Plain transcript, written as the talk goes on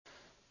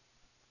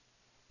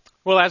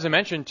Well, as I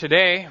mentioned,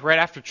 today, right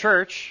after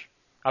church,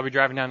 I'll be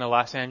driving down to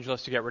Los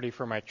Angeles to get ready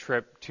for my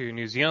trip to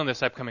New Zealand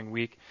this upcoming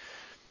week.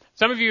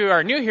 Some of you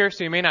are new here,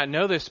 so you may not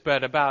know this,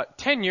 but about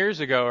 10 years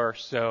ago or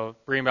so,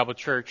 Berean Bible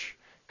Church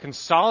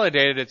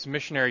consolidated its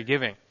missionary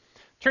giving.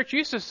 Church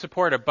used to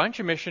support a bunch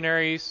of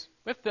missionaries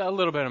with a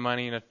little bit of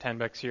money,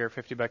 $10 here,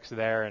 $50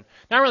 there, and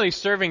not really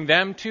serving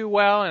them too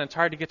well, and it's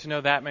hard to get to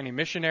know that many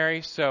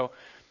missionaries. So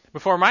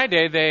before my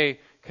day, they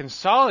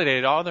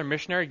consolidated all their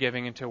missionary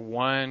giving into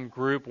one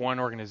group, one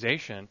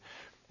organization,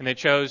 and they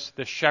chose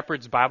the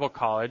Shepherd's Bible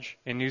College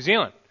in New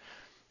Zealand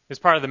as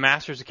part of the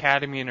Masters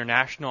Academy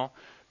International.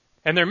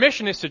 And their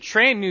mission is to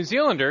train New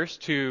Zealanders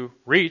to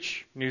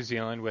reach New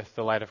Zealand with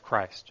the light of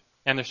Christ.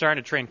 And they're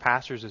starting to train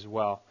pastors as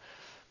well.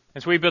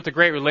 And so we built a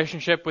great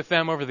relationship with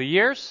them over the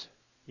years.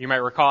 You might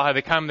recall how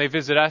they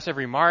visit us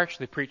every March,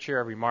 they preach here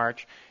every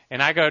March,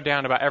 and I go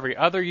down about every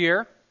other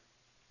year.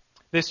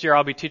 This year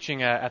I'll be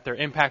teaching at their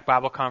Impact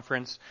Bible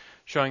Conference,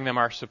 showing them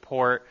our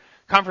support.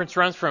 Conference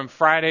runs from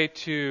Friday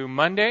to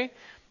Monday,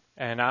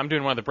 and I'm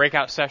doing one of the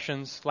breakout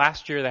sessions.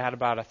 Last year they had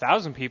about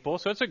 1,000 people,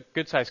 so it's a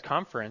good-sized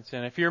conference.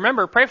 And if you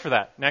remember, pray for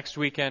that. Next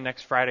weekend,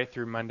 next Friday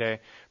through Monday,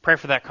 pray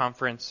for that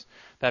conference,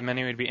 that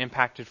many would be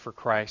impacted for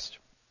Christ.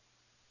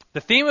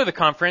 The theme of the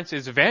conference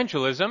is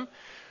evangelism,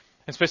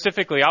 and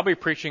specifically I'll be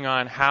preaching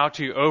on how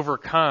to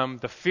overcome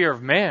the fear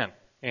of man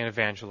in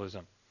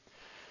evangelism.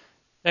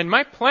 And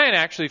my plan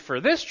actually for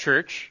this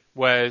church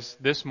was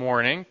this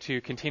morning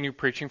to continue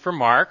preaching for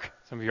Mark.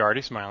 Some of you are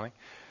already smiling.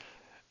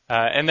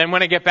 And then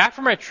when I get back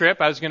from my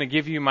trip, I was going to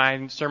give you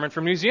my sermon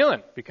from New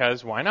Zealand,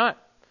 because why not?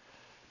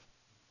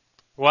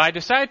 Well, I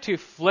decided to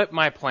flip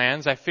my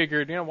plans. I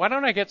figured, why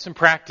don't I get some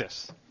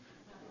practice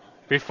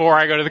before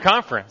I go to the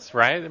conference,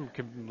 right? There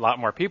could be a lot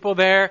more people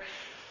there.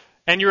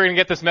 And you were going to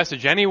get this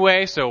message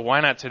anyway, so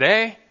why not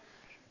today?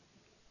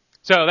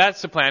 So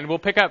that's the plan. We'll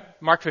pick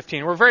up Mark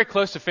 15. We're very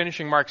close to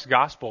finishing Mark's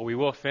gospel. We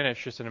will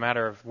finish just in a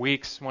matter of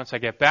weeks once I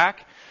get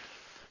back.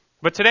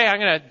 But today I'm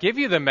going to give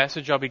you the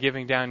message I'll be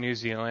giving down in New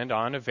Zealand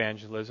on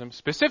evangelism,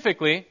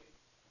 specifically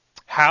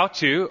how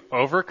to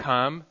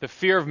overcome the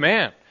fear of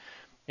man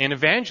in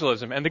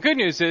evangelism. And the good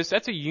news is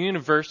that's a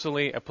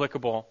universally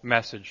applicable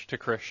message to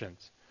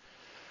Christians.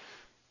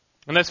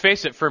 And let's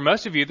face it, for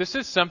most of you, this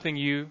is something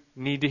you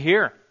need to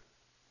hear.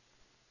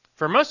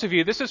 For most of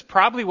you, this is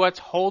probably what's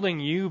holding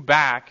you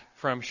back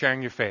from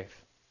sharing your faith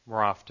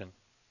more often.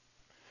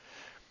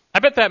 I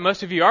bet that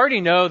most of you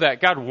already know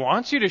that God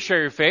wants you to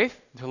share your faith,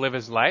 to live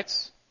as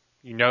lights.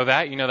 You know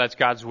that. You know that's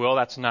God's will.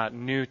 That's not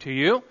new to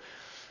you.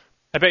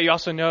 I bet you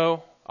also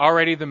know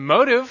already the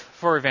motive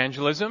for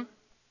evangelism.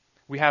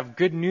 We have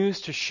good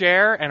news to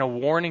share and a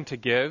warning to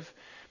give,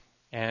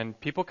 and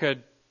people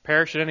could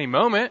perish at any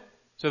moment,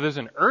 so there's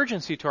an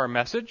urgency to our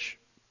message.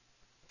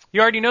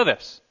 You already know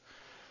this.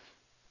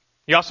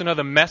 You also know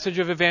the message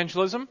of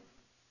evangelism.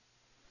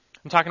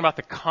 I'm talking about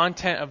the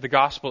content of the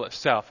gospel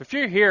itself. If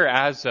you're here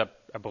as a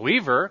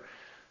believer,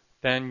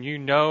 then you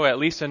know at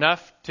least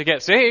enough to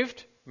get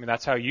saved. I mean,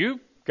 that's how you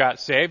got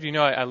saved. You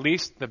know at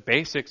least the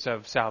basics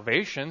of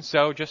salvation,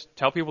 so just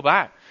tell people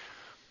that.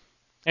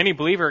 Any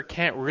believer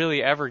can't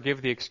really ever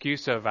give the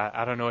excuse of,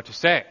 I don't know what to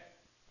say.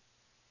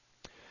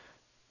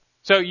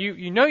 So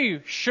you know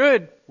you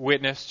should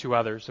witness to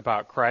others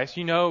about Christ.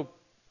 You know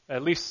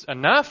at least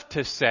enough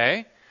to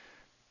say,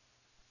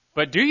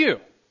 but do you?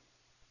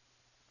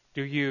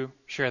 Do you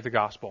share the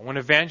gospel? When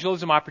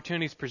evangelism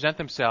opportunities present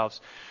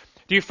themselves,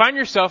 do you find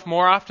yourself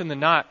more often than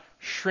not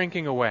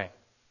shrinking away?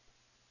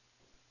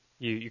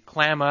 You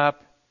clam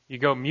up, you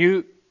go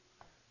mute,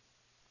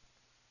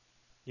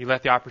 you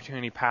let the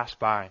opportunity pass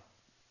by.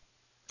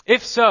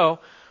 If so,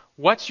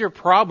 what's your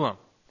problem?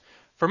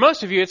 For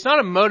most of you, it's not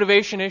a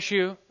motivation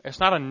issue, it's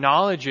not a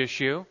knowledge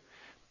issue,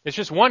 it's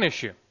just one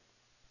issue.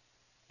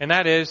 And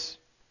that is,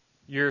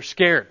 you're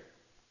scared.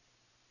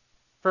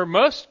 For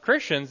most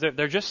Christians,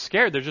 they're just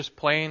scared. They're just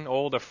plain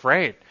old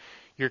afraid.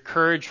 Your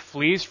courage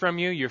flees from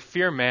you. You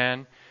fear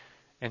man,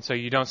 and so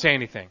you don't say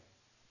anything.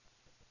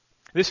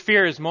 This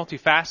fear is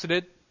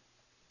multifaceted.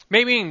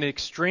 Maybe in the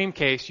extreme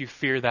case, you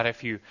fear that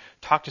if you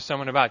talk to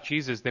someone about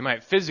Jesus, they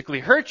might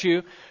physically hurt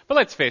you. But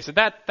let's face it,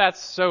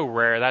 that's so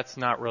rare. That's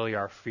not really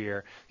our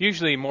fear.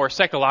 Usually more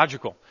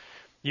psychological.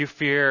 You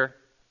fear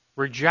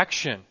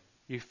rejection.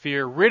 You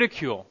fear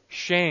ridicule,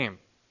 shame,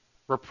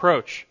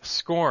 reproach,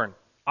 scorn,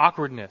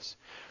 awkwardness.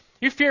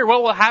 You fear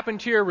what will happen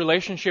to your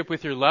relationship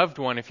with your loved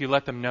one if you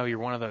let them know you're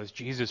one of those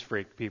Jesus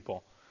freak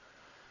people.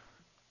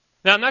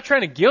 Now, I'm not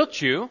trying to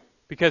guilt you,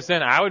 because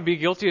then I would be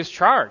guilty as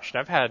charged.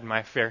 I've had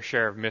my fair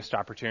share of missed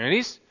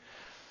opportunities.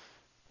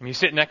 When you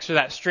sit next to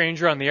that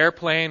stranger on the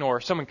airplane,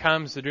 or someone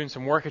comes, they're doing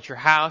some work at your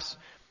house,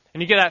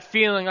 and you get that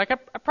feeling like,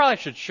 I probably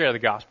should share the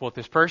gospel with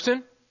this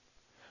person.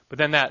 But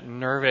then that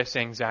nervous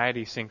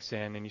anxiety sinks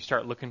in, and you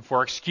start looking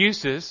for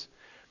excuses.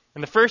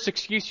 And the first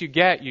excuse you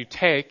get, you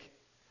take.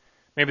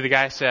 Maybe the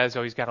guy says,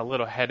 he's got a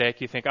little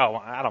headache. You think,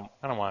 I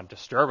don't want to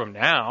disturb him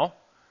now.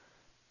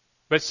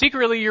 But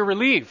secretly, you're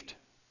relieved.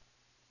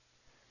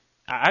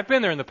 I've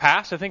been there in the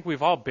past. I think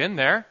we've all been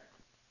there.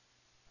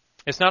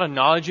 It's not a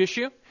knowledge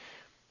issue.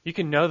 You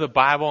can know the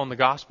Bible and the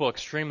gospel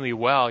extremely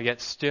well,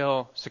 yet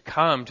still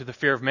succumb to the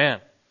fear of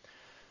man.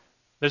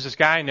 There's this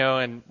guy I know,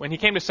 and when he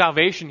came to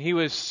salvation, he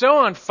was so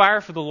on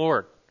fire for the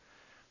Lord.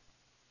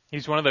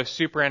 He's one of those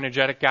super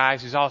energetic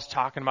guys who's always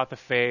talking about the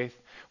faith.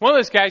 One of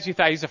those guys you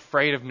thought he's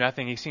afraid of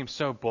nothing. He seems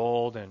so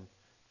bold and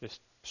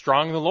just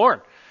strong in the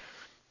Lord.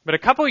 But a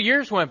couple of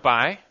years went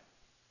by,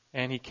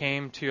 and he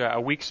came to a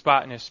weak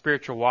spot in his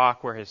spiritual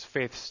walk where his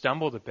faith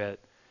stumbled a bit.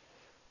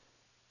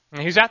 And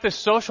he was at this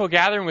social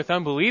gathering with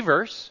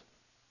unbelievers,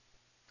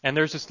 and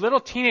there's this little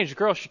teenage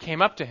girl. She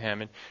came up to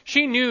him, and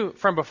she knew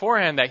from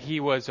beforehand that he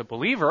was a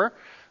believer,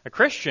 a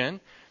Christian,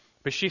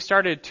 but she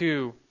started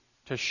to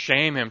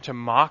shame him, to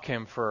mock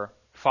him for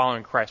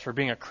following Christ, for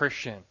being a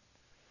Christian.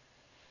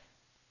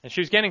 And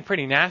she was getting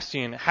pretty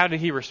nasty, and how did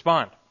he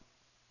respond?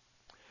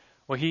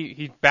 Well,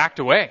 he backed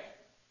away.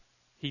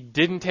 He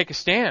didn't take a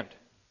stand.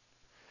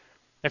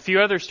 A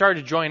few others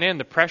started to join in.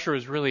 The pressure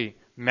was really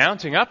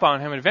mounting up on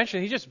him, and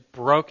eventually he just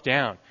broke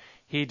down.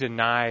 He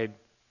denied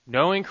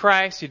knowing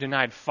Christ. He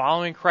denied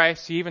following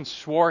Christ. He even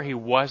swore he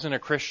wasn't a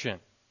Christian.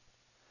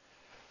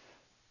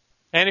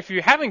 And if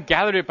you haven't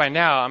gathered it by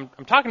now,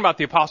 I'm talking about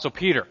the Apostle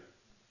Peter.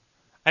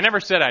 I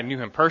never said I knew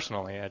him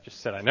personally. I just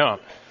said I know him.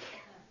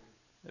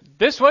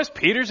 This was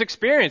Peter's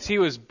experience. He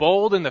was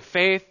bold in the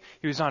faith.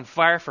 He was on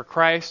fire for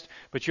Christ.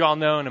 But you all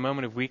know in a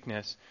moment of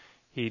weakness,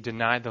 he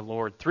denied the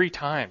Lord 3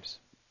 times.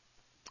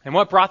 And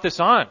what brought this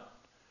on?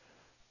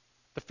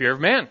 The fear of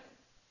man.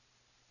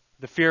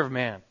 The fear of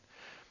man.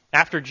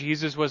 After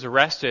Jesus was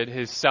arrested,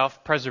 his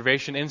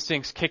self-preservation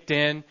instincts kicked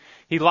in.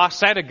 He lost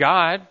sight of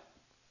God.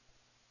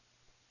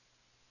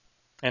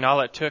 And all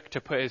it took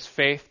to put his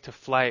faith to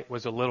flight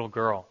was a little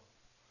girl.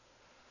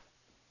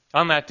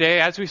 On that day,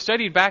 as we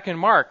studied back in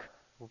Mark,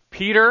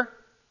 Peter,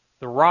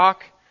 the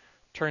rock,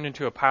 turned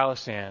into a pile of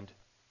sand.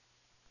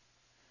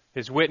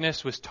 His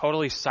witness was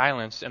totally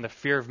silenced, and the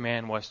fear of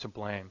man was to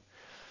blame.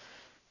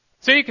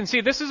 So you can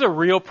see this is a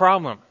real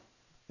problem.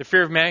 The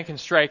fear of man can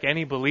strike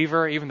any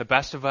believer, even the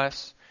best of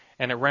us,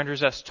 and it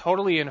renders us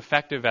totally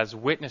ineffective as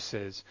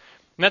witnesses.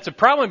 And that's a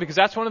problem because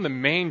that's one of the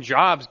main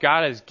jobs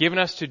God has given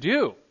us to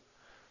do.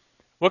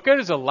 What good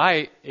is a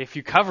light if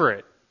you cover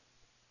it?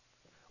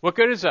 What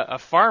good is a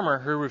farmer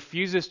who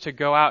refuses to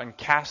go out and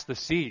cast the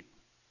seed?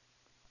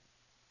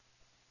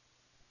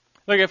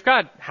 Look, if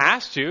God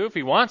has to, if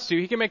he wants to,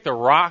 he can make the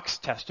rocks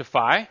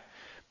testify,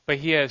 but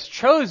he has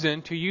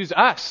chosen to use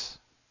us,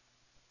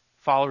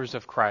 followers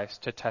of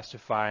Christ, to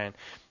testify. And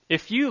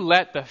if you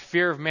let the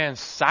fear of man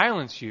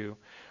silence you,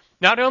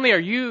 not only are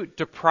you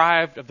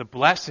deprived of the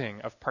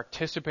blessing of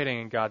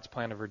participating in God's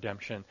plan of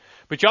redemption,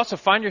 but you also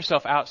find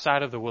yourself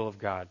outside of the will of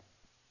God.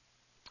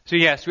 So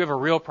yes, we have a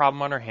real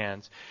problem on our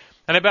hands.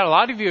 And I bet a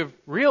lot of you have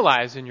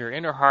realized in your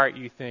inner heart,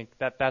 you think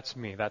that that's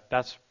me.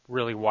 That's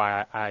really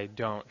why I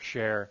don't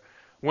share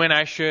when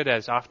I should,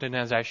 as often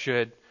as I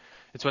should.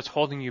 It's what's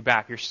holding you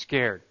back. You're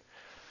scared.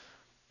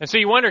 And so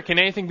you wonder, can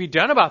anything be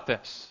done about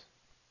this?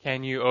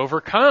 Can you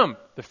overcome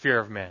the fear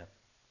of man?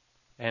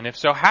 And if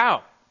so,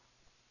 how?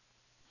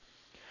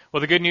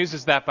 Well, the good news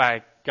is that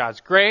by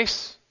God's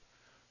grace,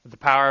 with the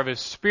power of his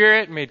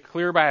Spirit made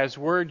clear by his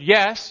word,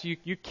 yes,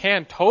 you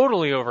can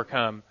totally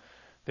overcome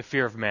the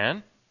fear of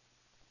man.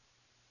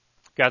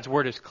 God's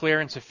word is clear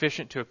and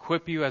sufficient to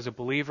equip you as a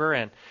believer.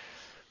 And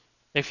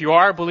if you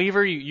are a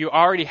believer, you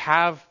already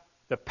have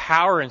the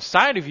power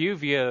inside of you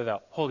via the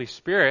Holy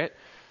Spirit.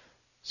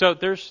 So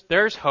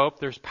there's hope,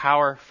 there's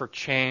power for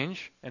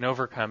change and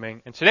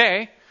overcoming. And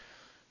today,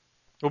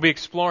 we'll be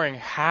exploring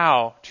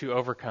how to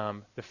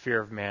overcome the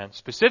fear of man,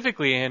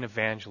 specifically in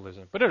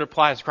evangelism. But it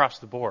applies across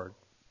the board.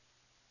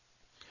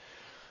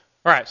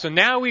 All right, so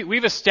now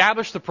we've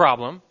established the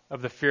problem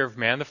of the fear of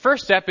man. The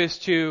first step is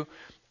to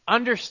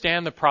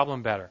understand the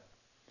problem better.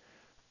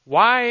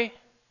 Why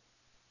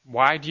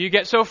do you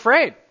get so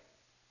afraid?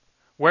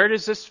 Where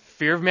does this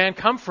fear of man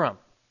come from?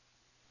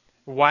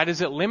 Why does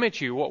it limit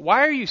you?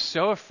 Why are you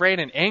so afraid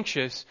and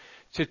anxious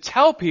to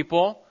tell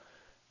people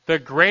the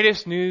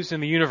greatest news in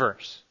the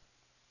universe?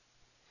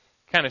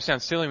 Kind of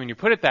sounds silly when you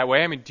put it that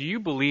way. I mean, do you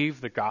believe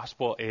the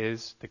gospel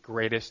is the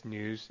greatest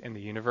news in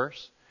the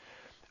universe?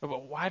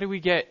 But why do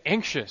we get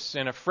anxious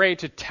and afraid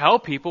to tell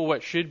people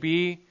what should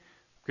be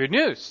good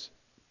news?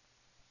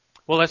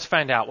 Well, let's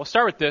find out. We'll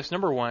start with this.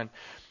 Number 1,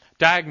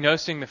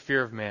 diagnosing the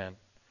fear of man.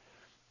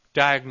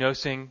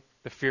 Diagnosing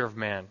the fear of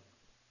man.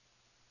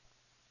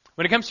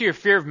 When it comes to your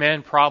fear of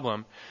man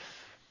problem,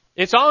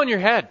 it's all in your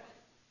head.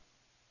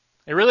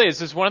 It really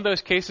is. It's one of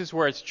those cases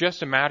where it's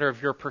just a matter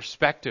of your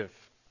perspective.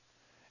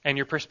 And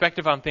your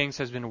perspective on things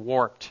has been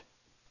warped.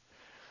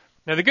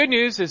 Now, the good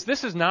news is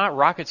this is not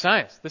rocket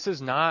science. This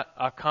is not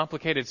a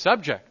complicated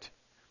subject.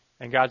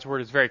 And God's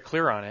word is very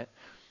clear on it.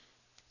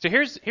 So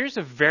here's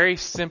a very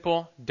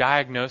simple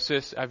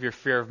diagnosis of your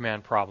fear of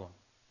man problem.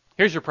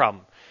 Here's your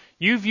problem.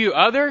 You view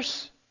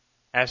others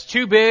as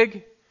too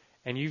big,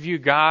 and you view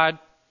God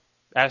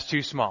as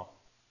too small.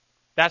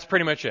 That's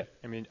pretty much it.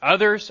 I mean,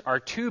 others are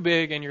too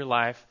big in your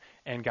life,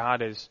 and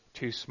God is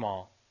too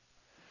small.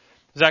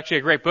 There's actually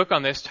a great book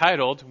on this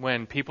titled,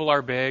 When People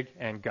Are Big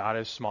and God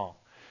is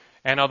Small.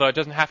 And although it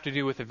doesn't have to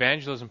do with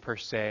evangelism per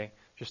se,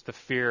 just the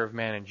fear of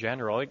man in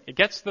general, it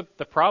gets the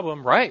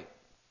problem right.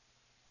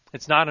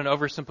 It's not an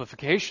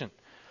oversimplification.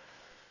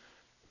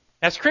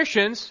 As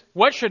Christians,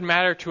 what should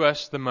matter to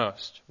us the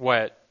most?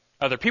 What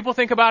other people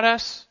think about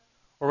us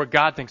or what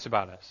God thinks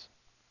about us?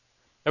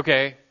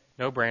 Okay,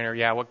 no brainer.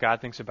 Yeah, what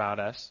God thinks about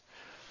us.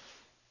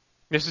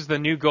 This is the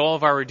new goal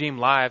of our redeemed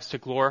lives, to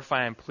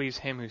glorify and please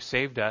Him who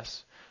saved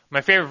us.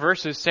 My favorite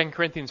verse is 2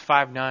 Corinthians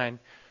 5:9.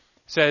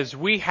 Says,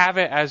 we have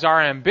it as our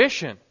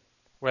ambition,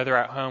 whether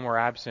at home or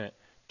absent,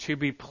 to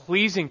be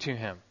pleasing to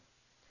Him.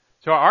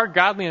 So our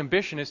godly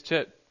ambition is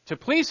to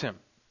please Him.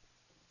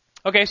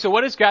 Okay, so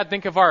what does God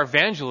think of our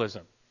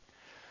evangelism?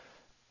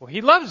 Well,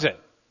 He loves it.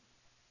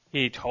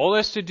 He told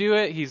us to do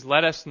it. He's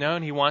let us know,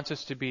 and He wants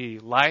us to be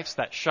lights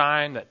that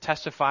shine, that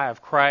testify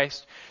of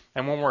Christ.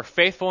 And when we're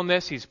faithful in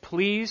this, He's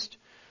pleased.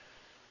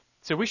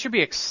 So we should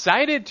be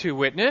excited to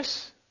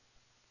witness.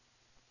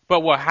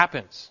 But what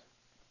happens?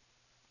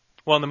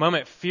 Well, in the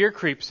moment, fear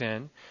creeps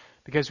in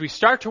because we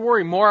start to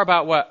worry more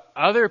about what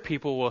other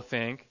people will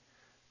think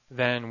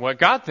than what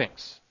God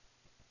thinks.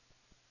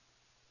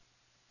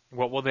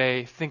 What will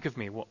they think of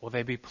me? Will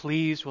they be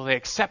pleased? Will they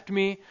accept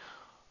me?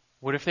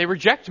 What if they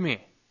reject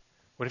me?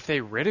 What if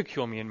they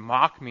ridicule me and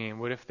mock me? And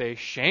what if they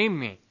shame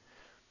me?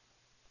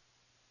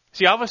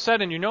 See, all of a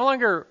sudden, you're no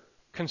longer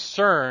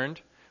concerned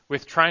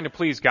with trying to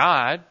please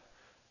God.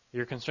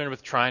 You're concerned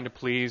with trying to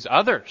please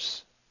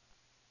others.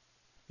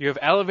 You have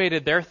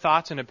elevated their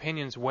thoughts and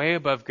opinions way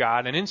above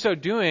God, and in so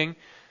doing,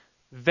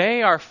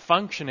 they are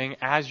functioning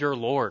as your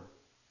Lord,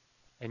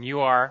 and you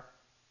are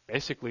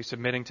basically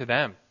submitting to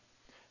them.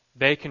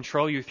 They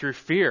control you through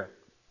fear.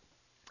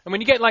 And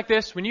when you get like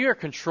this, when you are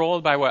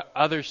controlled by what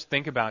others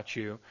think about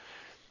you,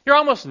 you're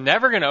almost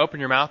never going to open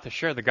your mouth to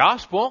share the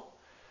gospel,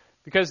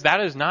 because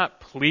that is not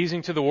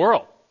pleasing to the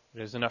world.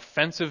 It is an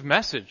offensive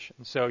message,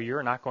 and so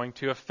you're not going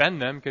to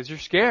offend them because you're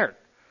scared.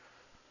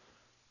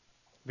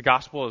 The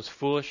gospel is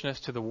foolishness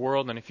to the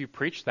world, and if you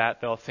preach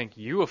that, they'll think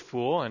you a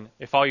fool, and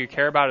if all you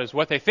care about is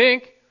what they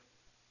think,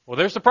 well,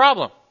 there's the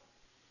problem.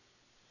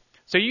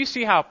 So you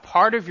see how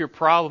part of your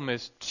problem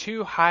is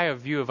too high a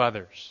view of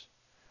others.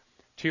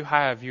 Too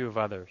high a view of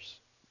others.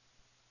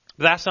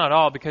 But that's not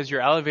all, because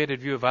your elevated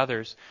view of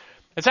others,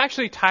 it's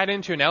actually tied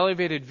into an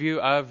elevated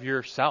view of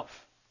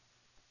yourself.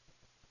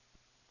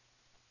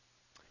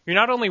 You're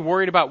not only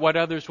worried about what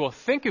others will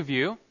think of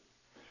you,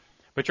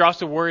 but you're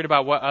also worried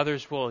about what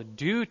others will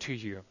do to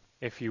you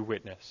if you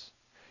witness.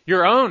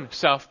 Your own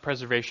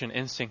self-preservation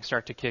instincts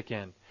start to kick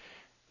in.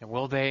 And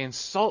will they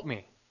insult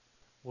me?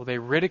 Will they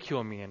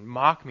ridicule me and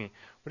mock me?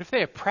 What if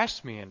they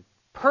oppress me and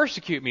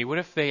persecute me? What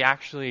if they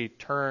actually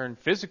turn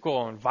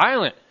physical and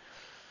violent?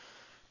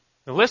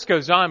 The list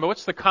goes on, but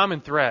what's the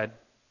common thread?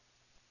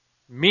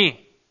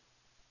 Me.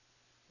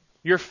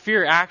 Your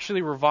fear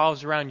actually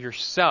revolves around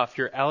yourself,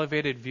 your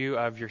elevated view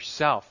of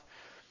yourself.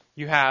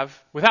 You have,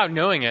 without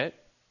knowing it,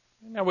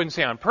 I wouldn't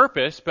say on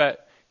purpose,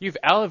 but you've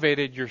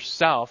elevated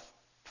yourself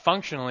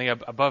functionally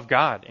above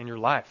God in your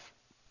life.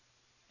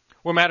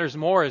 What matters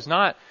more is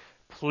not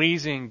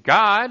pleasing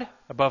God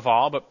above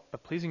all,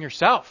 but pleasing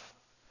yourself.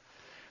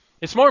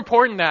 It's more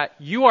important that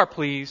you are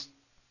pleased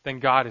than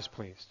God is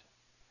pleased.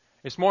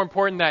 It's more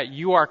important that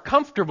you are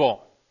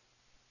comfortable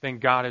than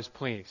God is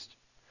pleased.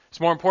 It's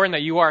more important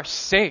that you are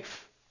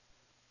safe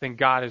than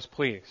God is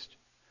pleased.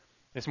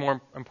 It's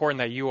more important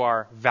that you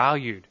are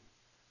valued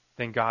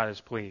than God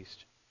is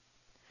pleased.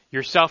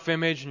 Your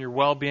self-image and your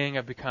well-being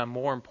have become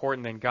more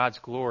important than God's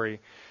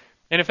glory.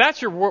 And if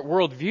that's your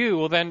worldview,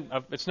 well then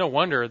it's no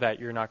wonder that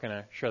you're not going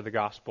to share the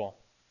gospel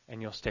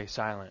and you'll stay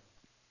silent.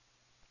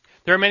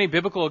 There are many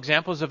biblical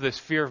examples of this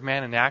fear of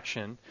man in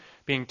action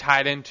being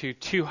tied into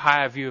too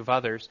high a view of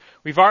others.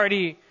 We've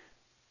already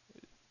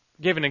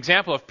given an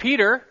example of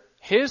Peter,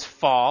 his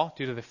fall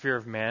due to the fear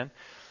of man.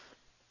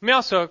 Let me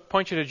also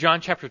point you to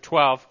John chapter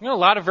 12. A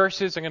lot of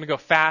verses. I'm going to go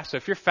fast. So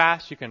if you're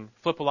fast, you can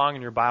flip along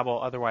in your Bible.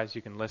 Otherwise,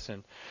 you can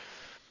listen.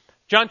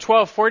 John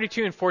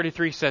 12:42 and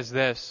 43 says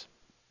this.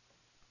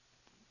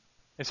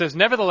 It says,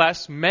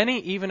 nevertheless, many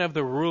even of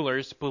the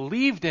rulers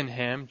believed in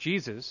him,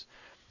 Jesus,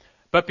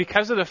 but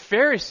because of the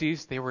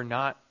Pharisees, they were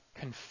not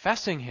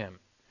confessing him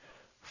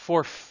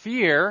for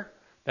fear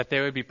that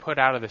they would be put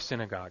out of the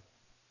synagogue.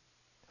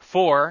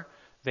 For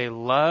they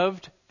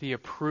loved the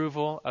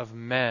approval of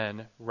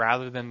men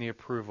rather than the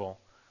approval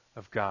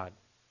of God.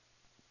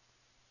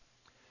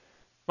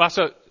 Well,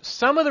 so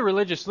some of the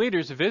religious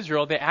leaders of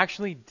Israel, they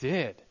actually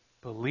did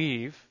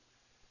believe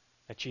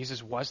that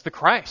Jesus was the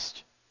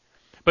Christ.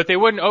 But they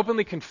wouldn't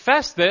openly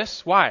confess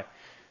this. Why?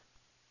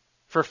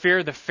 For fear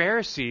of the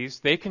Pharisees,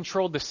 they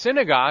controlled the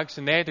synagogues,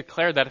 and they had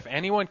declared that if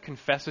anyone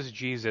confesses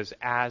Jesus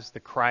as the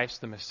Christ,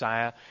 the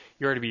Messiah,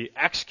 you're to be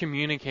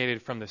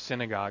excommunicated from the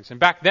synagogues. And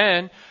back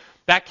then,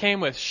 that came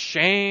with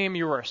shame.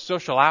 You were a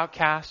social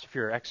outcast if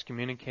you were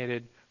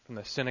excommunicated from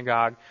the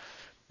synagogue.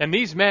 And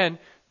these men,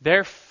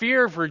 their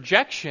fear of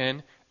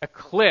rejection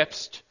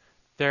eclipsed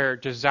their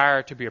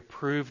desire to be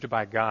approved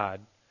by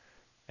God.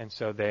 And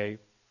so they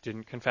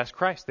didn't confess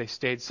Christ. They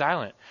stayed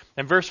silent.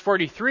 And verse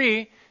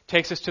 43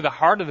 takes us to the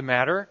heart of the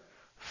matter.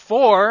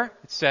 For,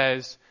 it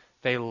says,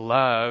 they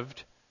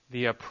loved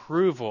the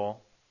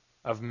approval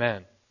of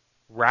men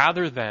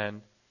rather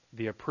than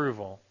the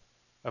approval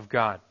of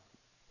God.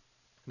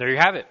 There you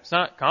have it. It's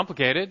not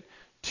complicated.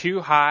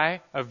 Too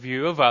high a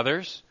view of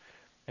others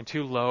and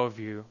too low a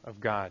view of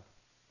God.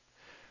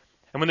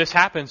 And when this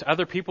happens,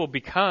 other people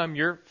become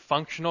your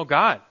functional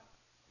God.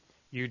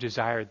 You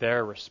desire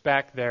their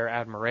respect, their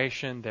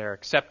admiration, their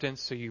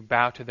acceptance, so you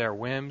bow to their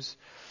whims.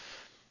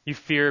 You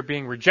fear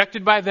being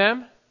rejected by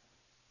them,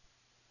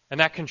 and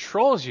that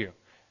controls you.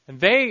 And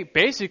they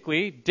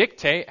basically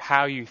dictate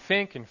how you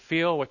think and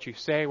feel, what you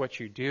say, what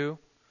you do.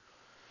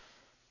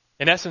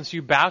 In essence,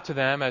 you bow to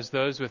them as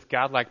those with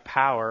godlike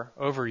power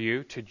over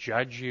you to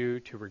judge you,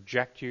 to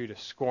reject you, to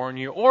scorn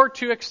you, or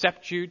to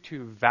accept you,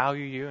 to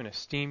value you and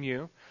esteem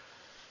you.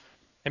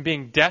 And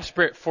being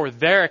desperate for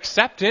their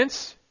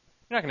acceptance,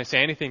 you're not going to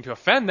say anything to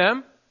offend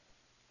them.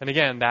 And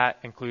again, that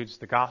includes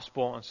the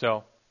gospel, and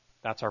so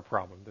that's our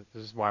problem.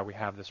 This is why we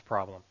have this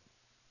problem.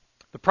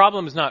 The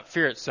problem is not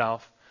fear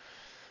itself.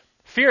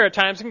 Fear at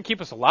times can keep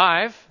us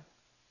alive.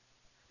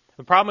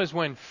 The problem is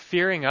when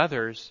fearing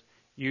others,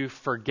 you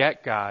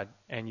forget God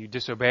and you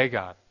disobey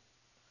God.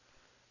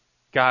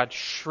 God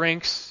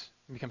shrinks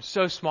and becomes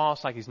so small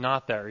it's like He's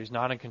not there. He's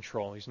not in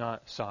control. He's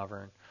not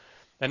sovereign.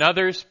 And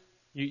others,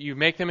 you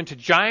make them into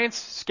giants,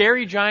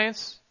 scary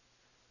giants,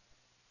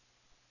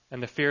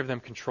 and the fear of them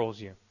controls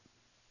you.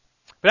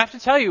 But I have to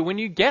tell you, when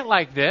you get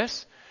like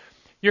this,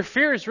 your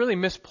fear is really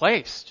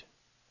misplaced.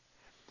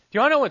 Do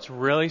you want to know what's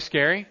really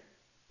scary?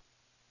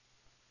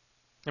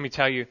 Let me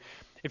tell you,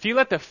 if you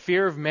let the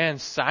fear of man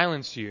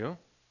silence you,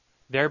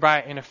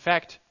 thereby in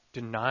effect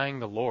denying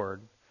the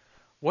Lord,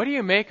 what do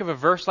you make of a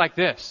verse like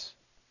this?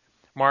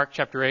 Mark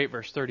chapter 8,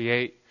 verse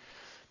 38.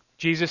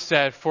 Jesus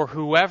said, "For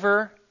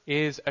whoever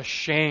is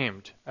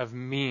ashamed of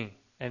me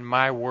and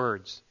my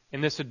words in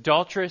this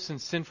adulterous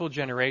and sinful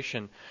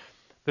generation,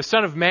 the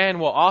Son of Man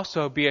will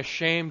also be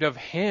ashamed of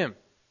him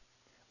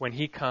when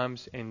He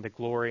comes in the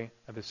glory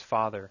of His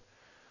Father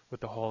with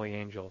the holy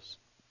angels."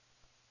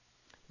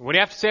 What do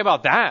you have to say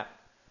about that?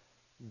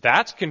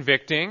 That's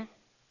convicting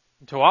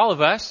to all of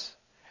us.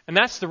 And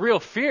that's the real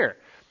fear.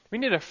 We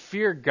need to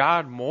fear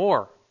God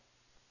more.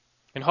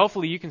 And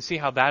hopefully you can see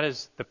how that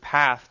is the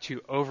path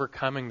to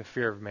overcoming the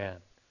fear of man.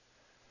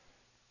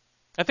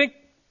 I think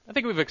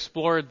we've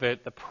explored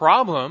the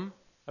problem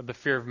of the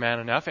fear of man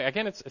enough.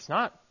 Again, it's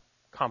not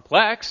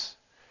complex.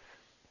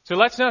 So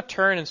let's now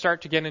turn and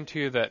start to get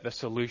into the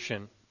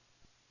solution.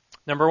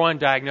 Number one,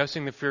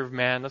 diagnosing the fear of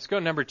man. Let's go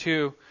to number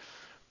two,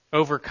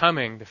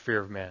 overcoming the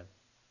fear of man.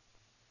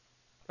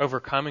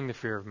 Overcoming the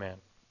fear of man.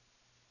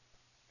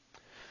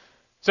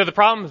 So the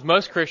problem is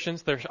most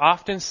Christians, they're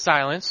often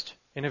silenced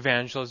in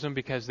evangelism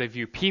because they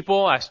view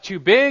people as too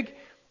big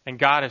and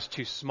God as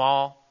too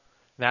small.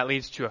 And that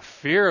leads to a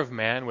fear of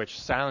man, which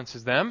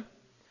silences them.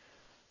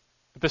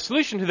 But the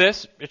solution to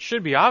this, it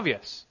should be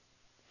obvious.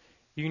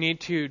 You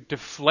need to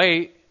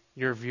deflate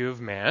your view of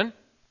man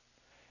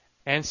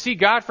and see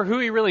God for who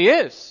He really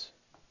is.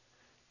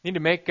 You need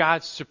to make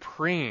God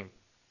supreme,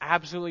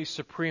 absolutely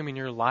supreme in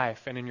your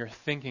life and in your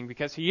thinking,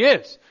 because He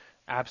is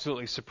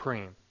absolutely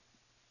supreme.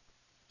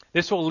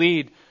 This will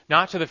lead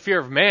not to the fear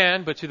of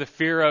man, but to the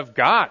fear of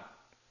God.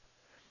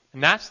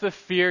 And that's the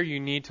fear you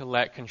need to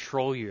let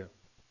control you.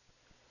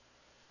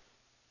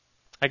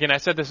 Again, I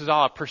said this is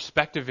all a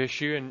perspective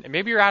issue, and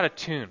maybe you're out of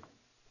tune.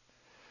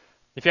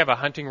 If you have a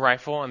hunting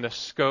rifle and the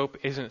scope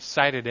isn't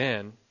sighted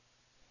in,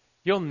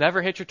 you'll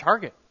never hit your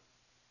target.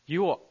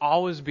 You will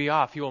always be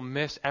off. You will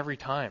miss every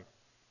time.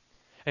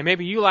 And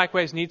maybe you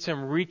likewise need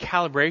some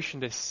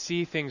recalibration to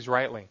see things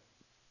rightly.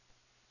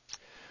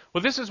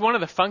 Well, this is one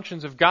of the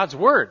functions of God's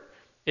Word.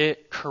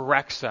 It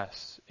corrects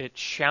us. It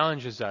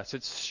challenges us.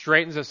 It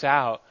straightens us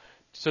out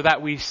so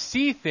that we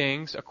see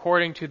things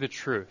according to the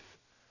truth,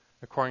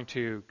 according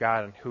to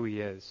God and who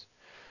He is.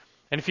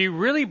 And if you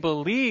really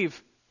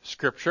believe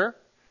Scripture,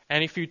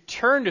 and if you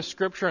turn to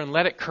Scripture and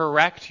let it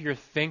correct your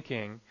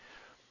thinking,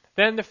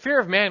 then the fear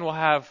of man will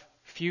have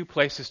few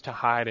places to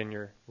hide in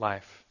your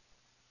life.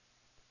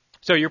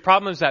 So your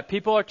problem is that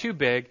people are too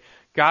big,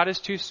 God is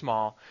too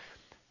small.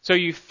 So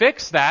you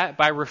fix that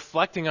by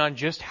reflecting on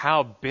just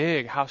how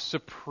big, how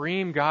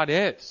supreme God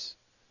is.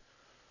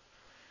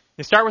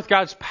 You start with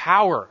God's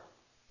power.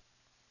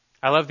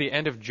 I love the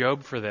end of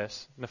Job for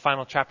this. In the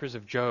final chapters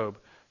of Job,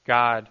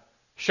 God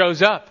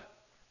shows up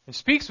and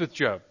speaks with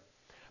Job.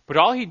 But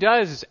all He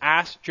does is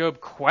ask Job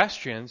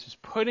questions, is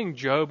putting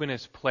Job in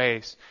his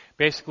place.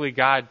 Basically,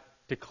 God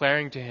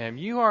declaring to him,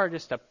 you are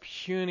just a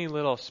puny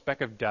little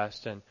speck of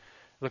dust, and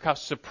look how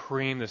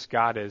supreme this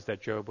God is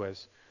that Job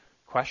was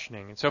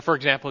questioning. And so, for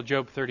example,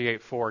 Job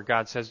 38:4,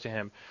 God says to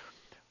him,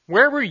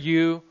 where were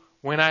you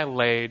when I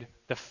laid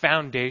the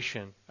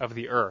foundation of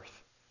the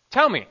earth?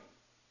 Tell me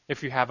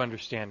if you have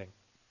understanding.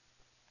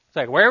 It's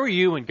like, where were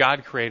you when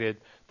God created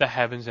the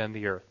heavens and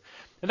the earth?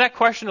 And that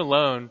question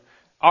alone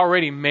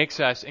already makes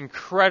us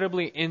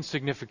incredibly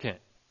insignificant.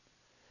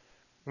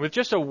 With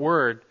just a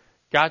word,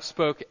 God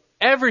spoke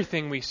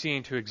everything we see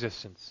into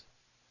existence.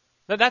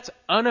 That's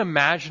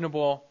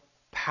unimaginable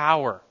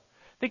power.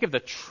 Think of the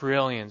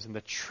trillions and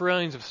the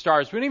trillions of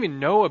stars we don't even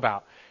know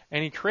about.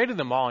 And He created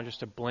them all in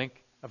just a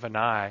blink of an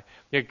eye.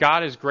 Yet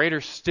God is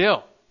greater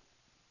still.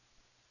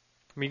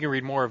 You can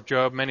read more of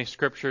Job, many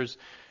scriptures,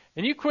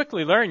 and you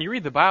quickly learn, you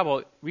read the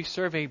Bible, we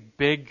serve a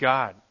big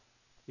God.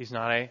 He's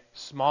not a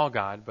small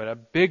God, but a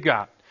big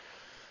God.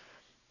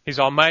 He's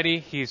almighty,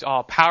 He's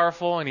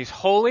all-powerful, and He's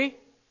holy.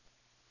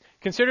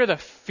 Consider the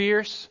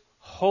fierce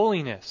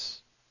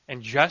holiness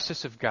and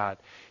justice of God.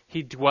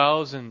 He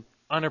dwells in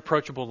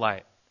unapproachable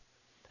light.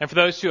 And for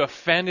those who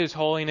offend His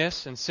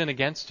holiness and sin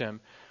against Him,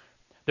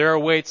 there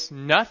awaits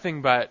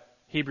nothing but,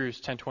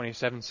 Hebrews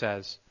 10:27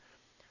 says,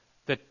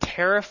 the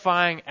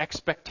terrifying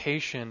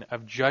expectation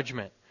of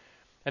judgment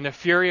and the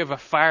fury of a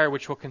fire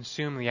which will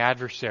consume the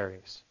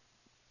adversaries.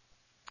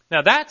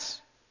 Now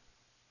that's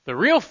the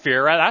real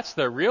fear, right? That's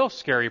the real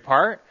scary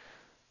part,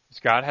 is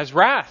God has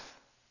wrath.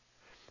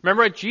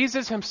 Remember what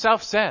Jesus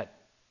Himself said.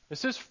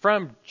 This is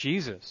from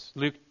Jesus,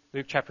 Luke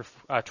chapter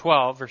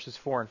 12, verses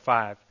 4 and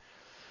 5.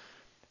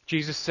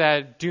 Jesus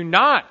said, "Do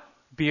not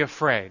be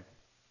afraid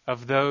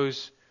of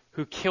those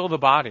who kill the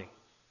body.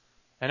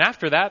 And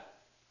after that,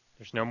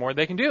 there's no more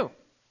they can do.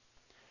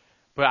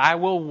 But I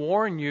will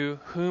warn you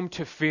whom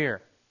to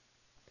fear.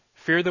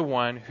 Fear the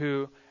one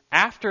who,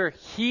 after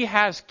he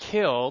has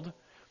killed,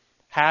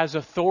 has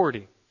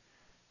authority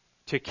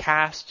to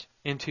cast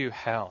into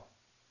hell.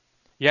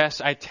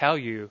 Yes, I tell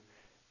you,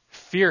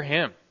 fear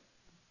him."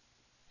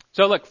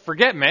 So look,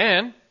 forget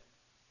man.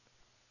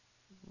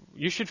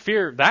 You should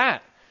fear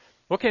that.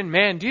 What can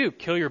man do?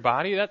 Kill your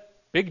body? That's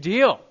a big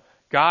deal.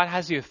 God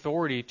has the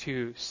authority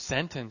to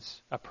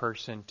sentence a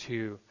person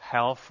to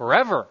hell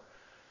forever.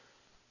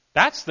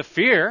 That's the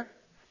fear.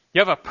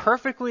 You have a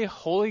perfectly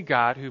holy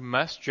God who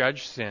must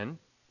judge sin.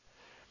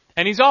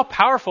 And He's all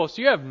powerful,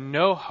 so you have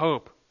no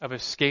hope of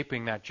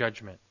escaping that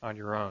judgment on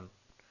your own.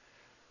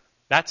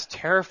 That's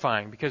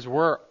terrifying because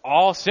we're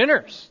all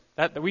sinners.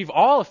 That we've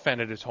all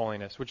offended His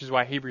holiness, which is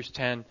why Hebrews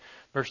 10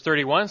 verse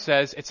 31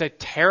 says it's a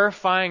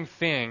terrifying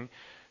thing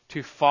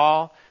to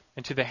fall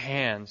into the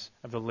hands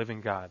of the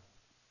living God.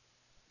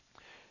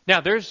 Now,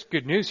 there's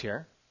good news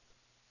here.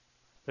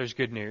 There's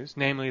good news,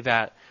 namely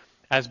that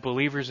as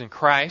believers in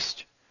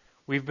Christ,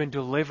 we've been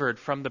delivered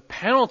from the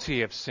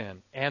penalty of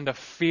sin and the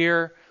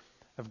fear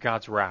of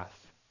God's wrath.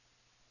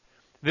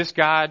 This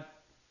God,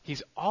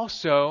 He's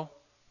also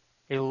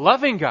a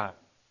loving God.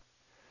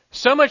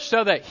 So much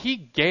so that He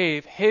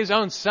gave His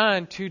own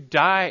Son to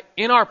die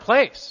in our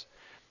place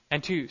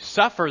and to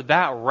suffer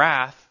that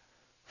wrath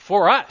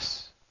for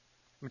us.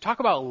 We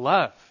talk about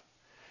love.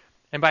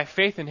 And by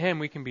faith in Him,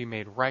 we can be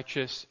made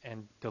righteous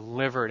and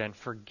delivered and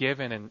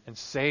forgiven and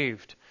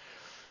saved.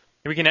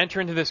 And we can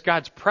enter into this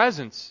God's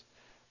presence,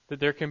 that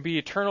there can be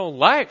eternal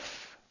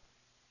life.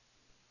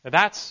 Now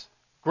that's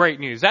great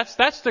news.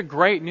 That's the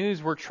great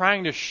news we're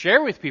trying to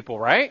share with people,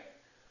 right?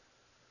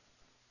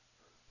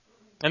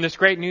 And this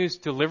great news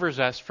delivers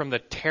us from the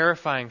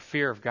terrifying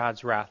fear of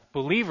God's wrath.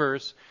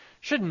 Believers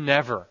should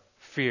never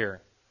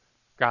fear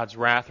God's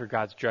wrath or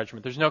God's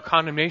judgment. There's no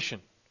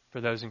condemnation for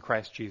those in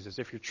Christ Jesus.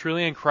 If you're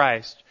truly in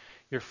Christ,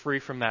 you're free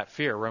from that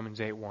fear, Romans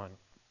 8:1.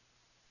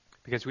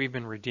 Because we've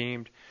been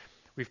redeemed,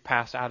 we've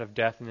passed out of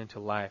death and into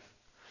life.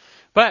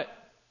 But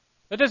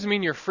that doesn't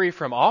mean you're free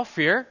from all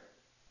fear.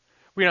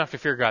 We don't have to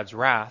fear God's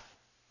wrath.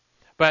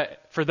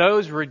 But for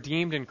those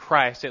redeemed in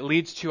Christ, it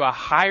leads to a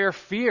higher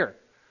fear,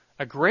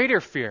 a greater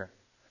fear,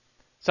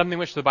 something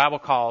which the Bible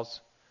calls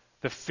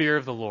the fear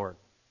of the Lord.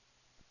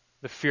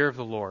 The fear of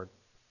the Lord.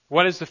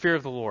 What is the fear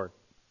of the Lord?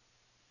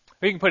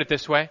 We can put it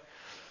this way.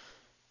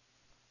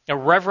 A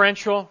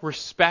reverential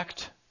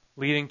respect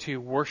leading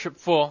to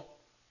worshipful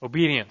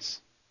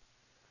obedience.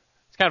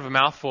 It's kind of a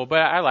mouthful, but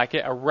I like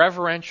it. A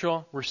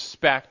reverential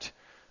respect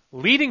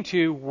leading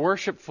to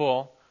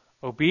worshipful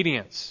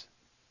obedience.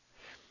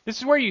 This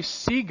is where you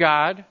see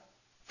God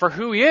for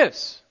who He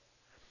is.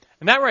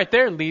 And that right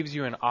there leaves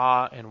you in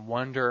awe and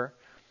wonder.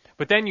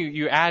 But then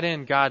you add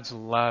in God's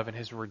love and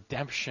His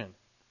redemption,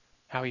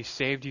 how He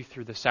saved you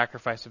through the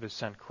sacrifice of His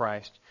Son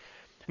Christ.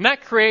 And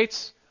that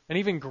creates an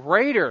even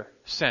greater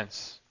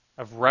sense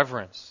of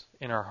reverence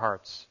in our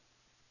hearts.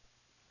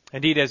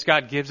 Indeed, as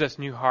God gives us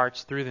new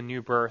hearts through the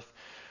new birth,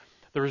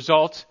 the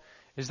result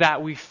is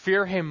that we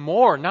fear Him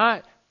more,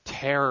 not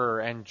terror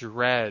and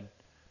dread.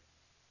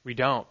 We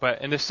don't,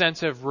 but in the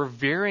sense of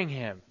revering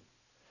Him.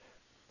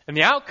 And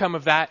the outcome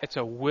of that, it's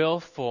a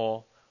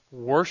willful,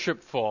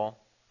 worshipful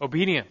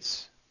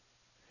obedience.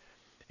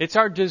 It's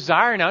our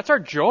desire now, it's our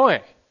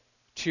joy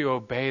to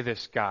obey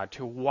this God,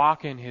 to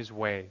walk in His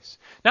ways.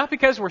 Not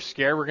because we're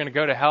scared we're going to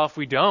go to hell if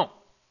we don't.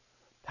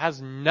 It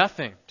has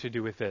nothing to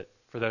do with it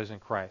for those in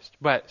Christ,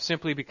 but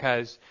simply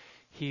because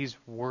He's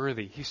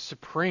worthy. He's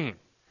supreme.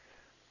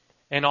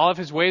 And all of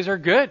His ways are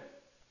good.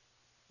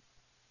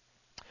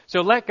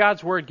 So let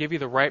God's Word give you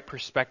the right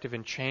perspective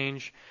and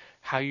change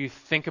how you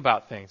think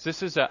about things.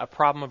 This is a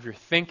problem of your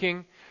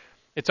thinking.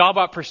 It's all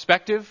about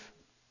perspective.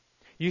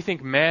 You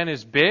think man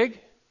is big.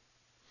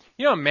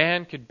 You know, a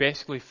man could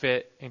basically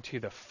fit into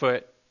the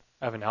foot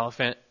of an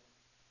elephant.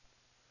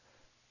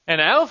 An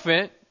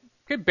elephant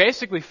could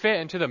basically fit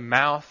into the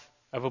mouth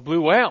of a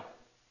blue whale.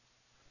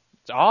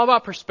 It's all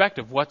about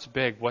perspective. What's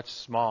big? What's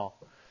small?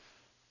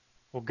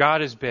 Well,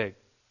 God is big.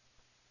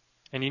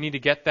 And you need to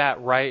get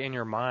that right in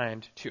your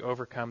mind to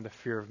overcome the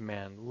fear of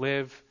man.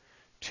 Live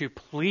to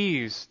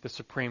please the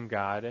supreme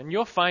God, and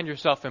you'll find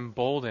yourself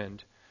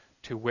emboldened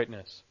to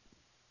witness.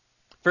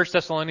 1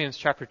 Thessalonians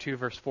chapter 2,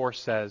 verse 4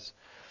 says,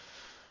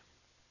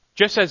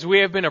 just as we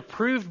have been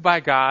approved by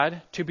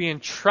God to be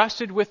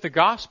entrusted with the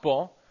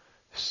gospel,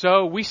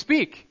 so we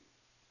speak,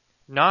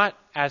 not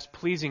as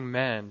pleasing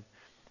men,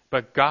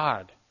 but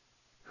God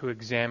who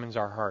examines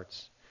our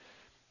hearts.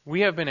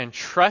 We have been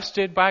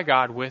entrusted by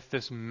God with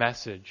this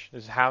message.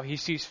 This is how He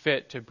sees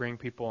fit to bring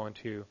people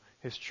into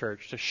His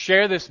church, to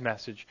share this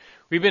message.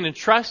 We've been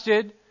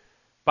entrusted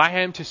by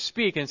Him to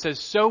speak, and it says,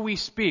 so we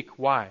speak.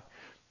 Why?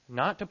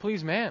 Not to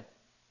please man.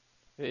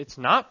 It's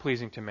not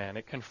pleasing to man.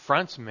 It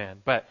confronts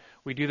man. But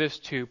we do this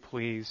to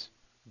please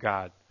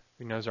God,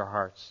 who knows our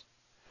hearts.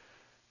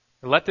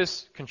 Let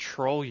this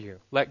control you.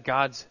 Let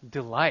God's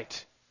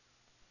delight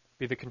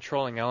be the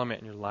controlling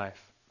element in your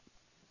life.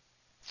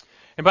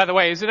 And by the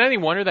way, is it any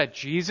wonder that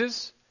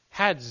Jesus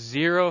had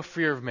zero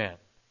fear of man?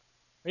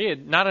 He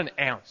had not an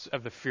ounce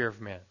of the fear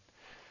of man.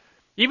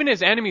 Even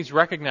His enemies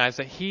recognized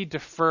that He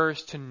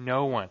defers to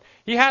no one.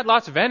 He had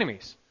lots of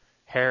enemies.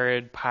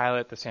 Herod,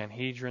 Pilate, the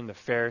Sanhedrin, the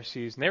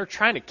Pharisees, and they were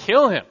trying to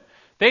kill Him.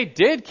 They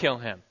did kill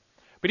Him.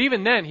 But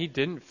even then, He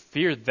didn't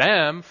fear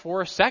them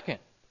for a second.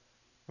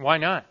 Why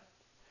not?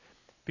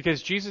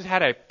 Because Jesus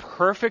had a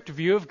perfect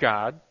view of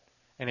God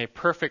and a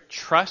perfect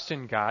trust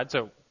in God.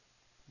 So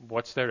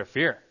what's there to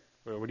fear?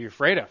 What are you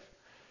afraid of?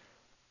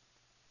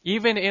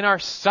 Even in our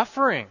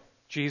suffering,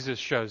 Jesus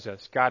shows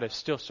us God is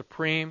still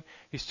supreme.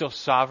 He's still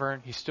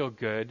sovereign. He's still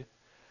good.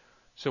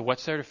 So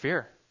what's there to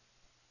fear?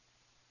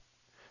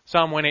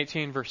 Psalm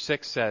 118 verse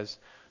 6 says,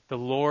 the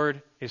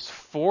Lord is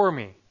for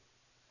me.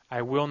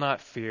 I will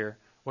not fear.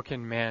 What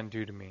can man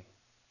do to me?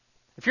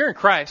 If you're in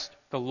Christ,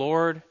 the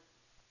Lord,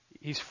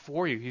 He's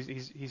for you.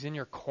 He's in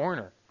your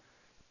corner.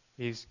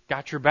 He's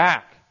got your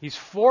back. He's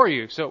for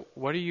you. So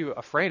what are you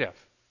afraid of?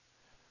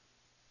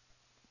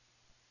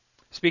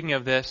 Speaking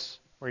of this,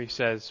 where He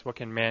says, what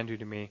can man do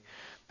to me?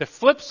 The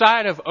flip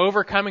side of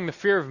overcoming the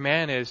fear of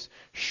man is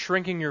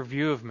shrinking your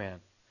view of man.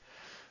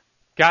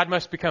 God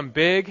must become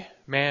big,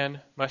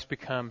 man must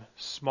become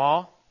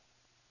small.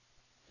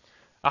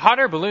 A hot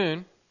air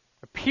balloon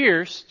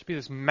appears to be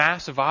this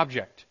massive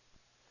object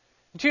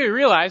until you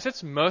realize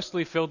it's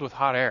mostly filled with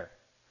hot air.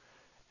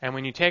 And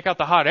when you take out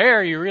the hot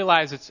air, you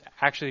realize it's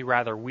actually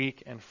rather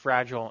weak and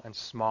fragile and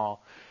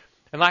small.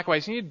 And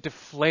likewise, you need to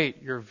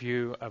deflate your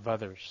view of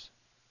others.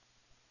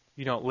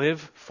 You don't live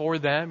for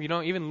them. You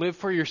don't even live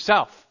for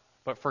yourself,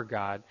 but for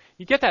God.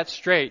 You get that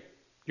straight,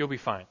 you'll be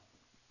fine.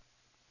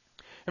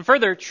 And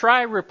further,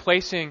 try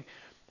replacing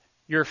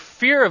your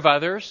fear of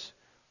others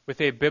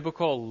with a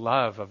biblical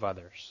love of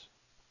others.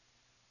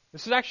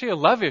 This is actually a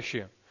love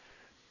issue.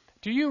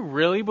 Do you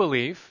really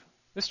believe,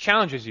 this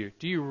challenges you,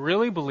 do you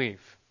really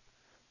believe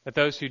that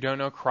those who don't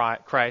know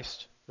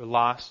Christ are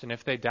lost, and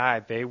if they die,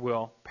 they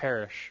will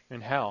perish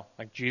in hell,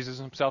 like Jesus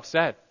Himself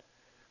said?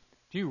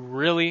 Do you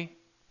really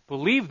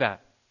believe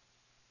that?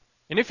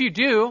 And if you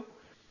do,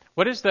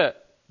 what is the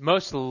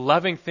most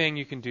loving thing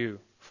you can do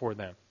for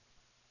them?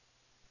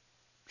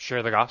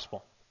 Share the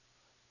gospel.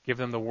 Give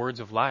them the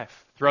words of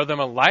life. Throw them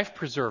a life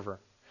preserver.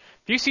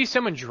 If you see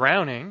someone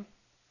drowning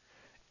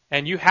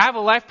and you have a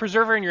life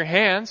preserver in your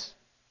hands,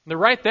 and they're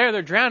right there,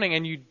 they're drowning,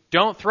 and you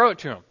don't throw it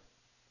to them,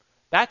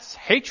 that's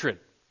hatred.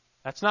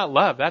 That's not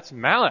love. That's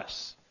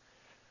malice.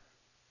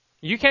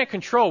 You can't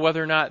control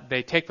whether or not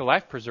they take the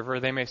life preserver.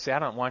 They may say, I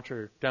don't want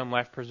your dumb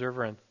life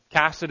preserver, and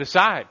cast it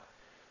aside.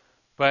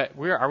 But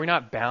are we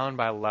not bound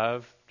by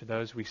love to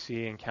those we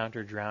see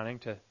encounter drowning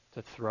to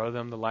throw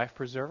them the life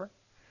preserver?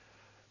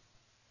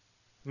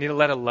 You need to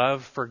let a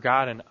love for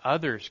God and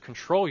others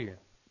control you.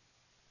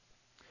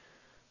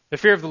 The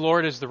fear of the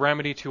Lord is the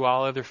remedy to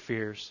all other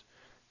fears.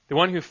 The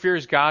one who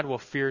fears God will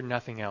fear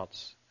nothing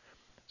else.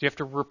 So you have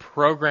to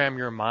reprogram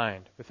your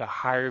mind with a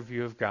higher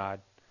view of God,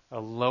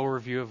 a lower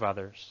view of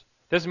others.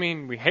 Doesn't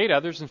mean we hate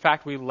others. In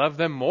fact, we love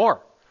them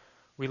more.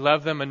 We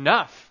love them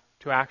enough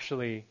to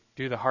actually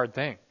do the hard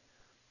thing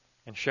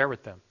and share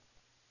with them.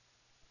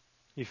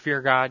 You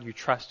fear God, you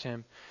trust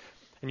Him,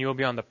 and you will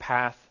be on the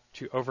path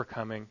to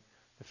overcoming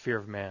the fear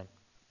of man.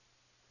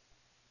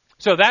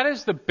 So that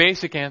is the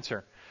basic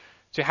answer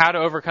to how to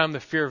overcome the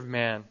fear of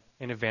man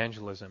in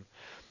evangelism.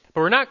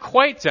 But we're not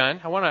quite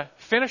done. I want to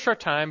finish our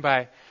time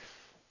by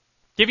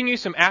giving you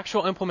some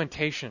actual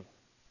implementation.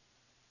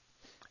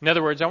 In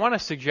other words, I want to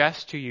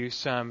suggest to you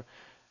some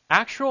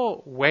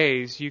actual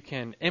ways you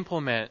can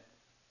implement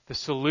the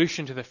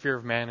solution to the fear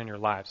of man in your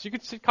lives. You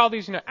could call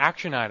these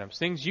action items,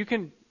 things you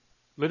can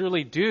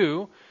literally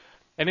do,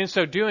 and in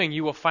so doing,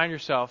 you will find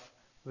yourself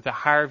with a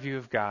higher view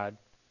of God,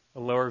 a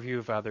lower view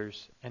of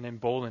others, and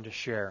emboldened to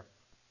share.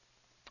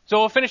 So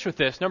we'll finish with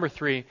this. Number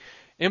 3,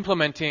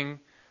 implementing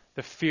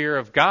the fear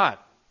of God.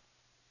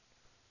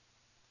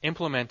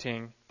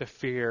 Implementing the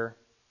fear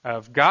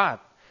of God.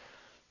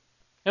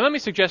 And let me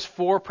suggest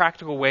 4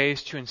 practical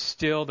ways to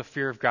instill the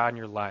fear of God in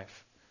your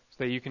life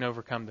so that you can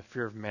overcome the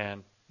fear of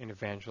man in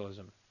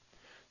evangelism.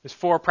 There's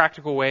 4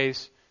 practical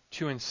ways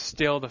to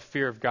instill the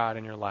fear of God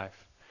in your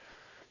life.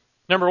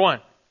 Number 1,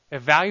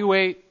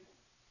 evaluate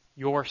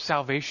your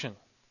salvation.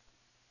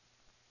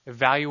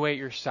 Evaluate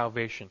your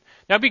salvation.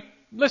 Now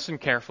listen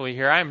carefully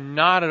here. I'm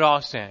not at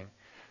all saying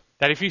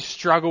that if you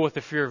struggle with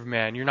the fear of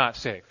man, you're not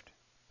saved.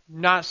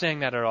 Not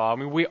saying that at all. I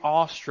mean, we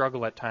all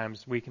struggle at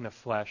times, weak in the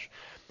flesh.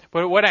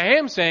 But what I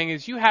am saying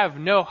is you have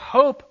no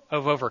hope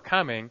of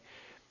overcoming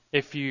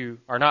if you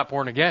are not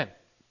born again.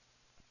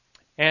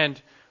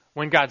 And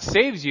when God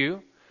saves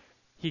you,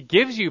 He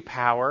gives you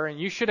power, and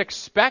you should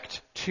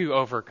expect to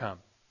overcome.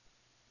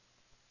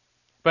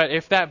 But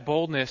if that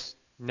boldness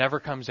never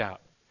comes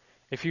out,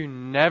 if you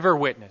never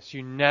witness,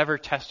 you never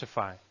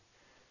testify,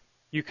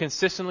 you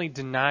consistently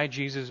deny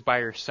Jesus by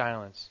your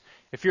silence,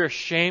 if you're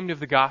ashamed of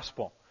the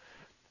gospel,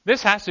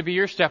 this has to be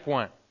your step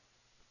 1.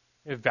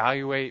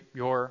 Evaluate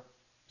your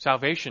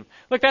salvation.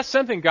 Look, that's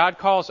something God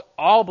calls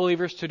all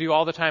believers to do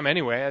all the time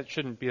anyway. That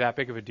shouldn't be that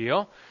big of a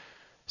deal.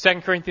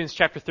 2 Corinthians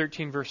chapter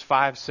 13, verse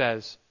 5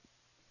 says,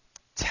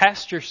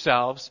 test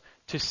yourselves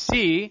to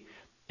see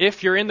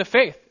if you're in the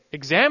faith.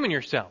 Examine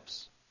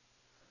yourselves.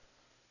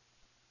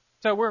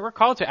 So we're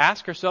called to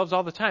ask ourselves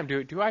all the time,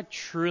 do I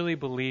truly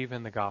believe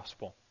in the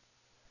gospel?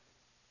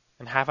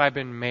 And have I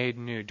been made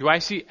new? Do I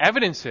see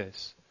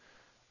evidences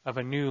of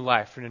a new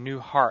life and a new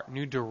heart,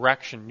 new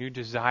direction, new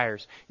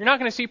desires? You're not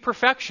going to see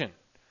perfection.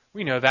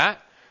 We know that.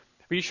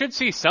 But you should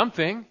see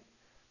something,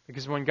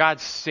 because when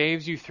God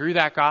saves you through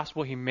that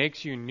gospel, He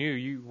makes you new.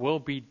 You will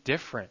be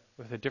different,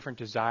 with a different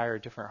desire, a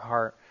different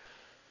heart.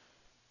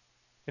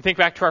 And think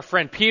back to our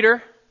friend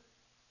Peter.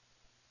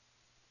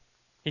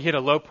 He hit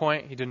a low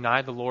point. He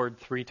denied the Lord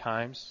 3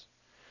 times.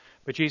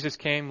 But Jesus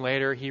came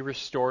later. He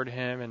restored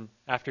him. And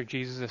after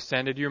Jesus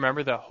ascended, you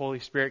remember the Holy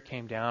Spirit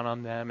came down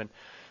on them. And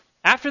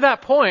after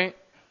that point,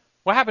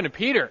 what happened to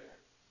Peter?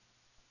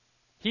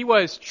 He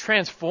was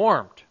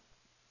transformed.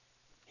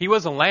 He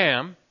was a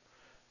lamb.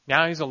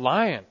 Now he's a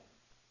lion.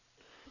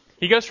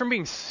 He goes from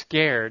being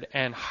scared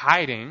and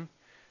hiding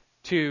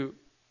to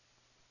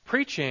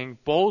preaching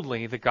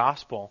boldly the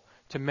gospel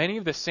to many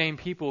of the same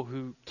people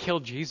who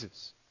killed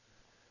Jesus.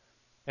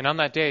 And on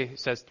that day, it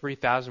says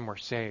 3,000 were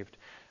saved.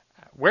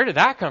 Where did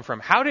that come from?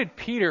 How did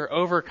Peter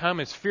overcome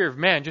his fear of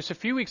man? Just a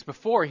few weeks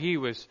before, he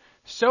was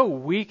so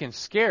weak and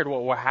scared.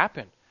 What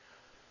happened?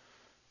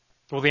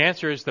 Well, the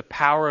answer is the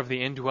power of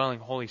the indwelling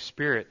Holy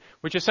Spirit,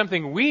 which is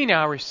something we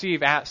now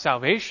receive at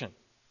salvation.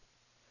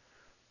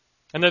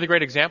 Another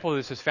great example of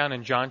this is found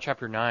in John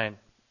chapter 9.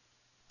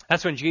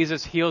 That's when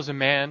Jesus heals a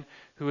man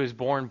who is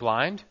born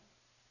blind.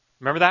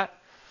 Remember that?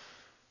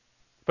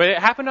 But it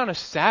happened on a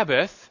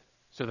Sabbath,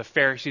 so the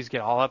Pharisees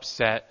get all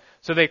upset.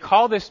 So they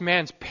call this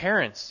man's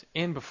parents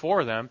in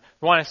before them.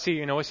 They want to see,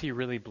 is he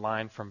really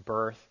blind from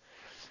birth?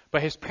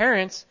 But his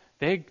parents,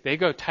 they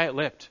go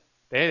tight-lipped.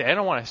 They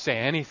don't want to say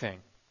anything.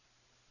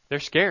 They're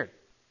scared.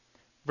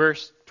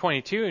 Verse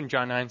 22 in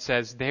John 9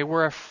 says, they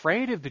were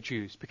afraid of the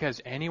Jews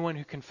because anyone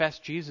who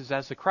confessed Jesus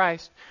as the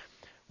Christ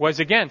was,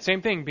 again,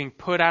 same thing, being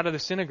put out of the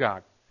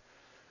synagogue.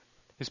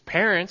 His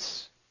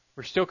parents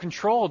were still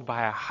controlled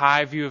by a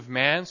high view of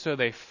man, so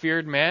they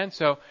feared man.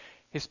 So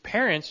his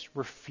parents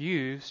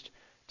refused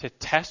to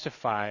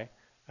testify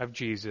of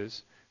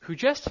Jesus, who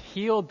just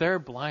healed their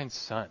blind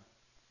son.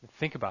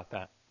 Think about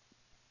that.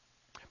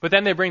 But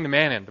then they bring the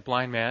man in, the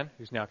blind man,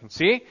 who's now can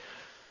see,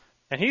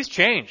 and he's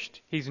changed.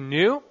 He's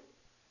new,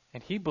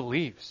 and he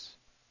believes.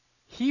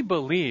 He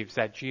believes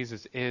that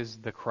Jesus is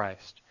the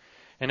Christ.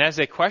 And as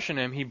they question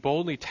him, he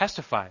boldly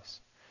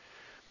testifies.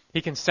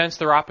 He can sense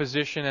their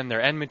opposition and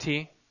their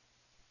enmity,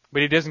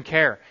 but he doesn't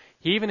care.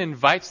 He even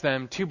invites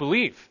them to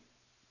believe.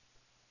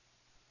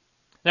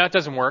 Now, it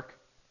doesn't work,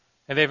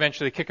 and they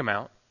eventually kick him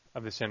out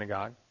of the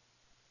synagogue.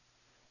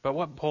 But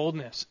what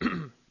boldness.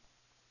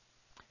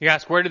 You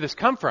ask, where did this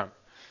come from?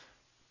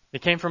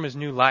 It came from his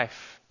new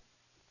life.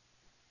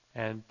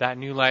 And that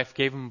new life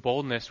gave him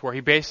boldness where he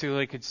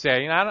basically could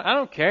say, I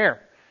don't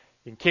care.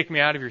 You can kick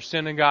me out of your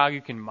synagogue,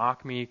 you can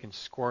mock me, you can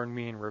scorn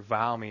me and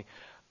revile me.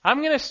 I'm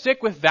going to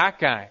stick with that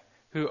guy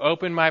who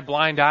opened my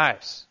blind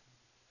eyes.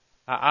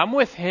 I'm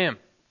with him.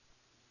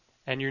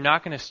 And you're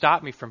not going to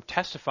stop me from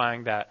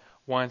testifying that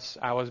once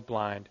I was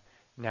blind,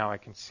 now I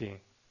can see.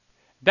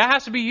 That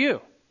has to be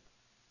you.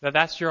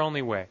 That's your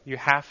only way. You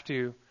have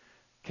to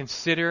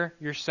consider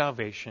your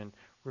salvation,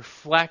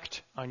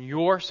 reflect on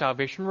your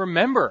salvation,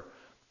 remember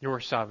your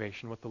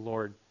salvation, what the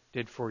Lord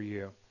did for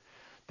you.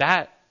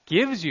 That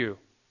gives you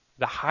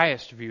the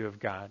highest view of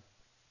God.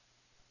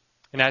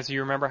 And as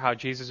you remember how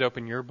Jesus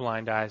opened your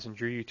blind eyes and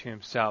drew you to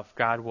himself,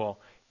 God will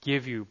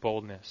give you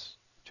boldness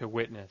to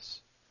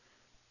witness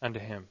unto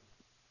him.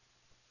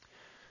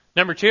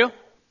 Number 2,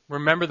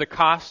 remember the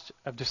cost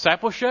of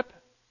discipleship.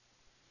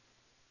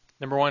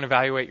 Number 1,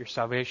 evaluate your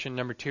salvation.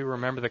 Number 2,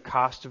 remember the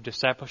cost of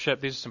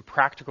discipleship. These are some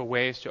practical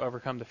ways to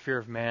overcome the fear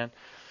of man.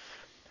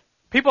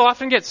 People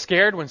often get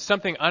scared when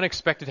something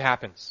unexpected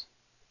happens.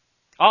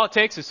 All it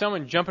takes is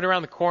someone jumping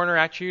around the corner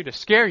at you to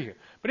scare you.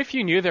 But if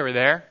you knew they were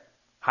there,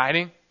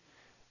 hiding,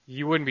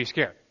 you wouldn't be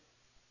scared.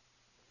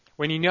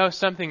 When you know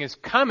something is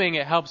coming,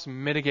 it helps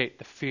mitigate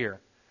the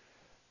fear.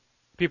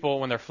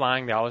 People, when they're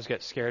flying, they always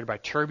get scared by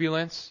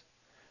turbulence.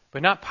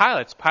 But not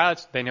pilots.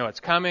 Pilots, they know it's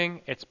coming.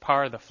 It's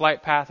part of the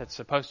flight path. It's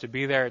supposed to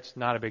be there. It's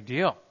not a big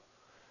deal.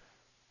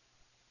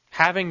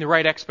 Having the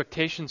right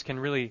expectations can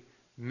really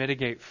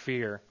mitigate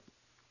fear.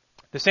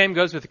 The same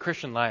goes with the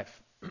Christian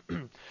life.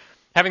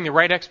 Having the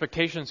right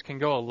expectations can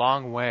go a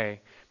long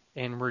way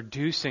in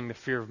reducing the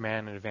fear of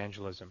man and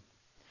evangelism.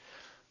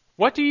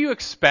 What do you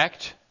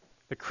expect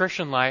the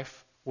Christian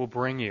life will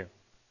bring you?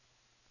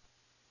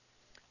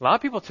 A lot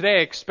of people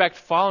today expect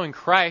following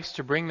Christ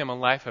to bring them a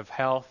life of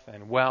health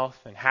and wealth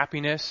and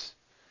happiness.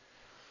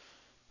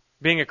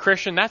 Being a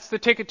Christian, that's the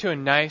ticket to a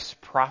nice,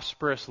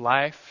 prosperous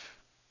life.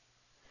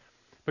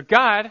 But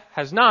God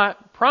has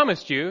not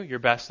promised you your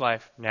best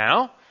life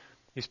now.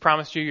 He's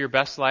promised you your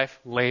best life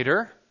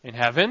later in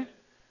heaven.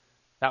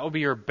 That will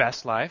be your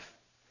best life.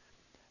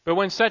 But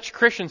when such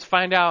Christians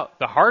find out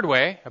the hard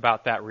way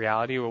about that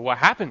reality, well, what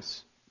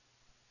happens?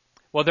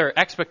 Well, their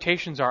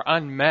expectations are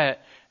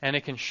unmet and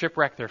it can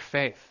shipwreck their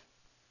faith.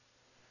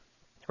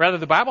 Rather,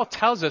 the Bible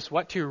tells us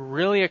what to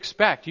really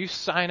expect. You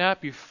sign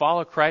up, you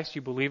follow Christ,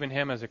 you believe in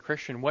Him as a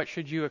Christian. What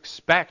should you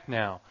expect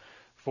now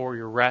for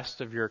your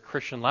rest of your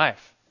Christian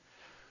life?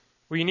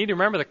 Well, you need to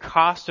remember the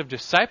cost of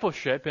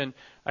discipleship, and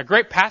a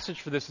great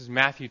passage for this is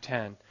Matthew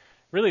 10. It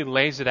really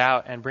lays it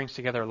out and brings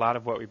together a lot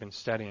of what we've been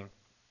studying.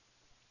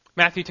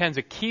 Matthew 10 is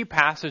a key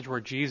passage where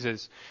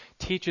Jesus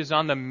teaches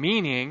on the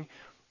meaning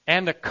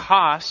and the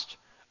cost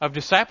of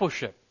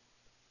discipleship.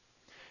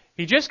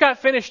 He just got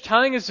finished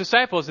telling His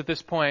disciples at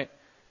this point,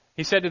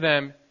 He said to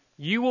them,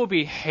 "You will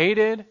be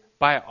hated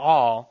by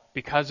all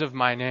because of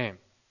my name."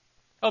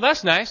 Oh,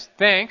 that's nice.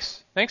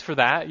 Thanks. Thanks for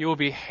that. You will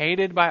be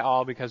hated by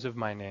all because of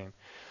my name.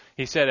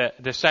 He said a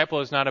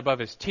disciple is not above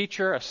his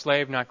teacher, a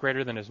slave not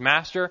greater than his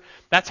master.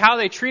 That's how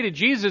they treated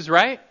Jesus,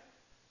 right?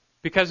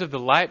 Because of the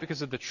light,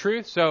 because of the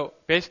truth. So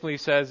basically he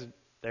says,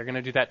 they're going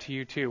to do that to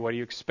you too. What do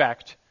you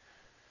expect?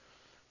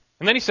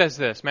 And then he says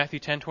this, Matthew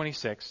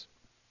 10:26.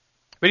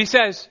 But he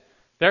says,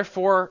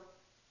 "Therefore,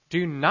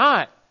 do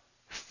not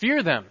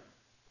fear them.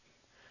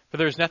 For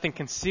there is nothing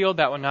concealed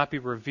that will not be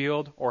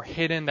revealed, or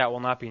hidden that will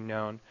not be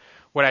known.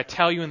 What I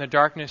tell you in the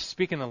darkness,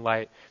 speak in the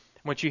light.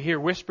 And what you hear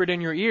whispered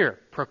in your ear,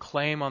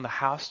 proclaim on the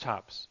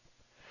housetops."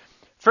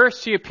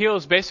 First, he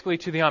appeals basically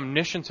to the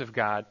omniscience of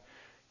God.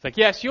 It's like,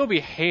 yes, you'll be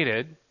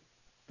hated,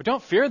 but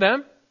don't fear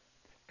them.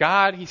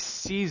 God, He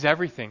sees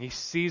everything. He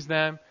sees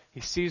them.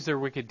 He sees their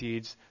wicked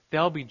deeds.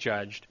 They'll be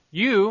judged.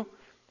 You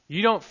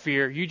don't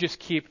fear. You just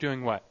keep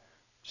doing what?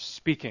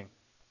 Speaking.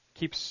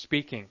 Keep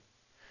speaking.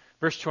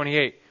 Verse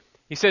 28,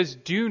 he says,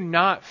 "Do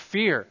not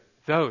fear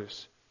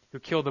those who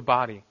kill the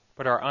body,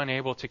 but are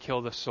unable to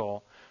kill the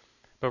soul,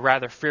 but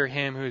rather fear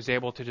Him who is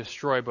able to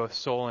destroy both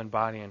soul and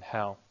body in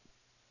hell."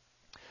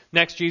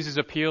 Next, Jesus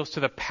appeals to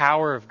the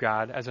power of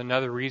God as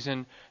another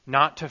reason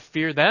not to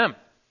fear them.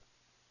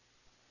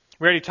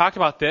 We already talked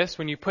about this.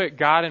 When you put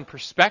God in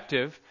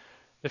perspective,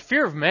 the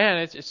fear of man,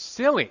 it's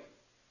silly.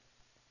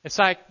 It's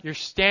like you're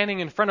standing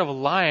in front of a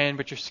lion,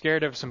 but you're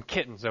scared of some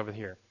kittens over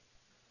here.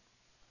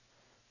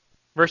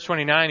 Verse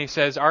 29, he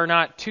says, "Are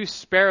not 2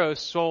 sparrows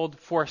sold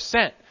for a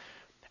cent?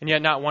 And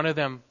yet not one of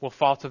them will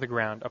fall to the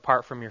ground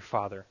apart from your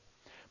Father.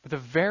 But the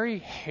very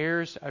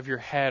hairs of your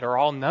head are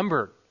all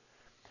numbered.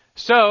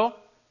 So,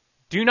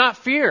 do not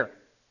fear.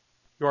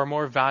 You are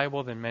more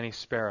valuable than many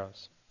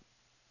sparrows."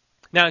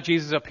 Now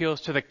Jesus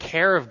appeals to the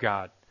care of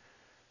God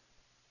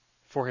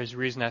for His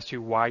reason as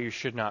to why you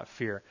should not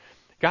fear.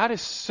 God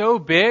is so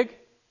big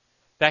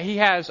that He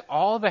has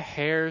all the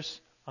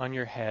hairs on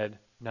your head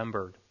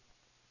numbered.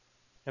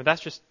 Now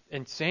that's just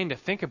insane to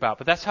think about,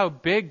 but that's how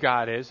big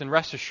God is, and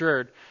rest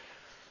assured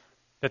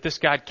that this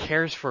God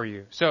cares for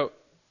you. So,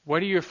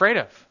 what are you afraid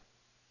of?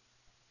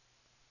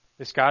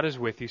 This God is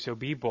with you, so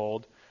be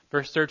bold.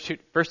 Verse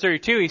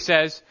 32, he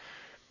says,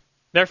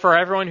 "Therefore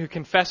everyone who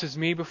confesses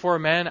me before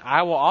men,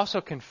 I will also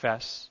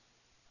confess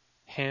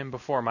him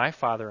before my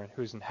Father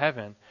who's in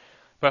heaven.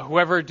 But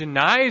whoever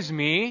denies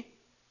me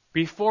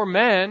before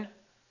men,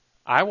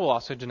 I will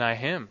also deny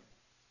him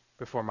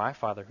before my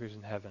Father who's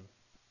in heaven."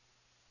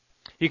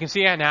 You can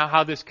see now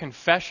how this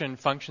confession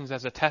functions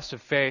as a test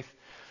of faith.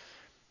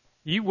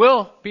 You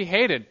will be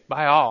hated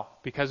by all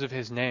because of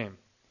His name.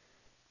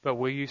 But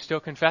will you still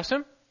confess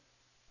Him?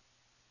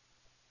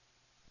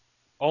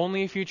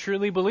 Only if you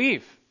truly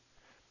believe.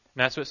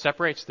 And that's what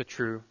separates the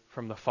true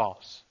from the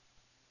false.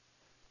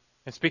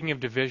 And speaking of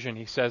division,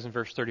 he says in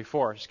verse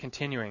 34, just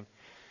continuing,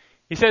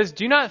 he says,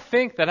 "Do not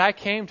think that I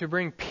came to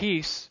bring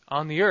peace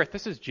on the earth."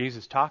 This is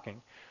Jesus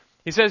talking.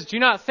 He says, "Do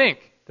not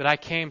think that I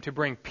came to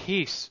bring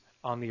peace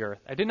on the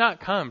earth. I did not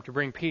come to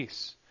bring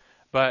peace,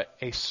 but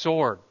a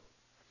sword.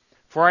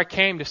 For I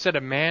came to set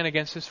a man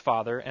against his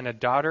father, and a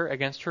daughter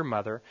against her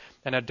mother,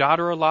 and a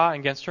daughter-in-law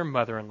against her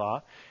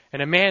mother-in-law,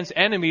 and a man's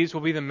enemies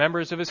will be the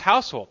members of his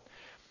household.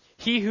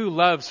 He who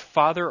loves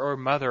father or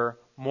mother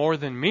more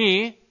than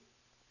me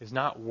is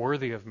not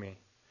worthy of me.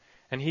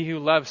 And he who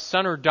loves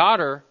son or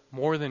daughter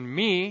more than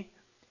me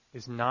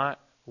is not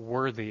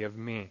worthy of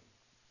me.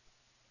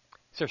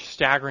 These are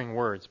staggering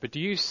words. But do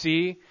you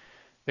see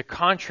the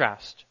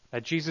contrast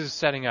that Jesus is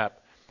setting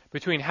up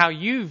between how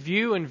you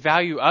view and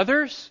value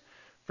others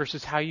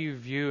versus how you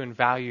view and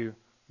value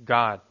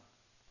God?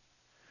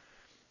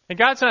 And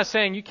God's not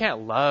saying you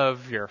can't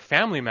love your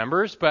family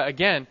members, but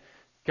again,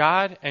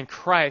 God and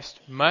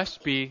Christ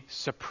must be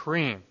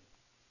supreme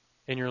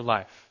in your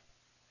life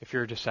if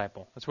you're a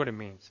disciple. That's what it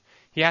means.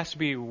 He has to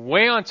be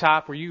way on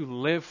top where you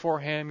live for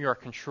Him, you are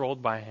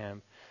controlled by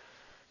Him.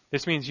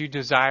 This means you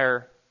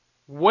desire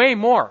way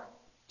more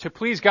to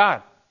please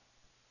God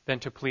than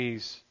to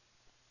please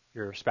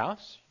your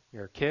spouse,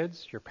 your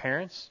kids, your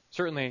parents,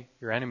 certainly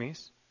your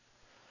enemies.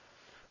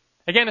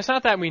 Again, it's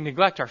not that we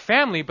neglect our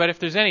family, but if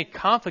there's any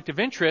conflict of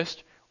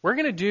interest, we're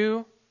going to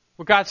do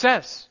what God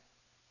says.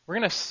 We're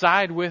going to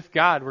side with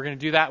God. We're going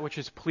to do that which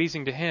is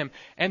pleasing to Him.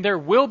 And there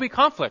will be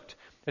conflict,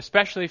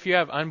 especially if you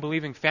have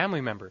unbelieving family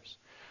members.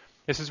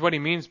 This is what He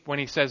means when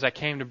He says, I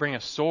came to bring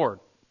a sword.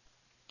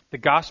 The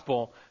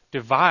gospel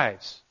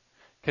divides.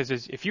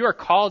 Because if you are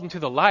called into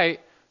the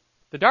light,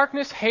 the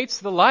darkness hates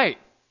the light.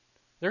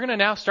 They're going to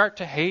now start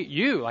to hate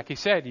you. Like He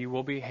said, you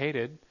will be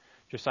hated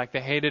just like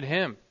they hated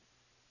Him.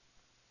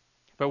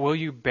 But will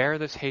you bear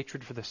this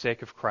hatred for the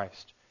sake of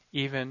Christ,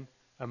 even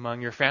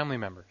among your family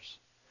members?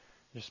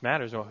 It just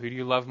matters, well, who do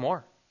you love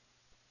more?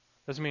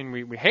 Doesn't mean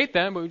we hate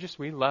them, but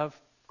we love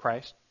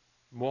Christ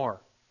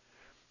more.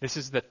 This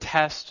is the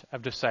test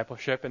of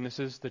discipleship, and this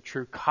is the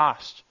true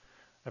cost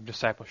of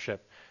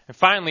discipleship. And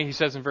finally, he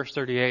says in verse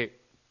 38,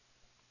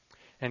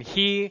 and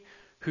he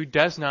who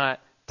does not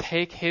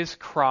take his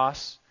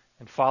cross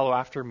and follow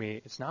after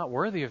me is not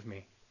worthy of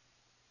me.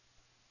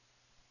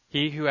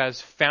 He who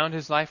has found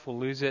his life will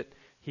lose it.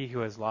 He who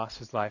has lost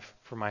his life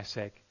for my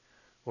sake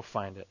will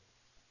find it.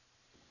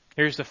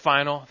 Here's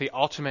the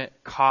ultimate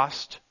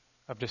cost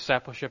of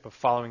discipleship, of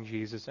following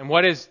Jesus. And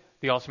what is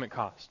the ultimate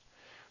cost?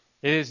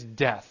 It is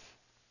death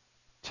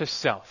to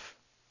self.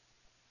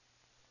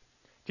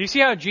 Do you see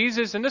how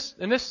Jesus, in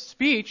this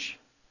speech,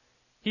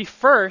 He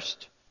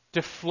first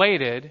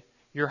deflated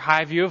your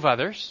high view of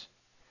others,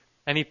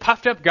 and He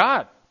puffed up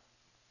God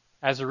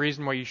as a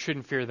reason why you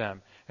shouldn't fear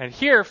them. And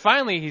here,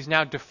 finally, He's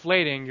now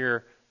deflating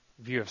your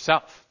view of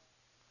self.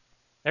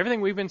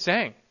 Everything we've been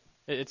saying,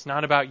 it's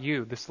not about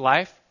you. This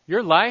life,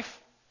 your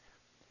life,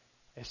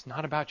 it's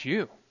not about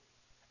you.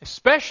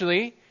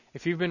 Especially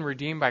if you've been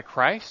redeemed by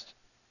Christ,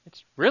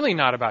 it's really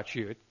not about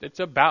you. It's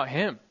about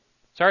Him.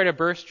 Sorry to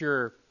burst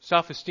your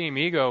self-esteem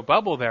ego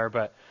bubble there,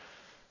 but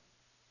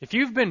if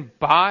you've been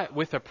bought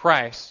with a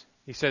price,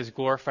 He says,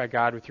 glorify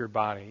God with your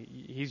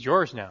body. He's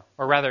yours now.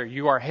 Or rather,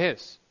 you are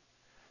His.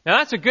 Now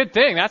that's a good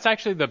thing. That's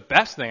actually the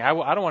best thing. I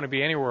don't want to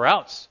be anywhere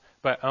else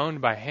but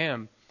owned by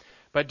Him.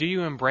 But do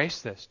you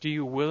embrace this? Do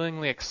you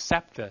willingly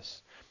accept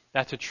this?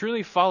 That to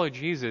truly follow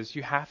Jesus,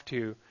 you have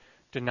to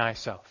deny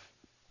self.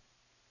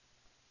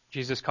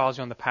 Jesus calls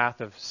you on the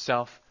path of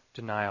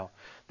self-denial.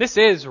 This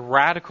is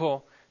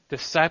radical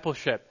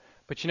discipleship.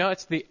 But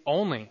it's the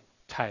only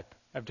type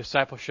of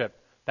discipleship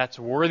that's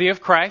worthy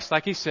of Christ,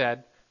 like He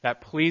said,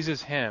 that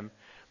pleases Him.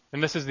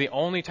 And this is the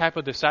only type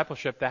of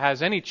discipleship that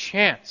has any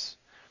chance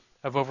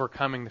of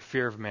overcoming the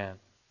fear of man.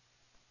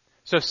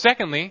 So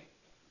secondly,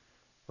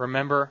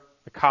 remember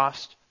the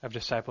cost of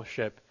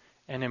discipleship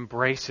and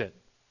embrace it.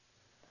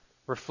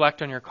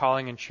 Reflect on your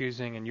calling and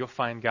choosing, and you'll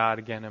find God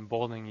again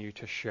emboldening you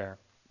to share.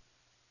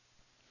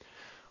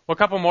 Well, a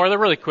couple more. They're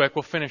really quick.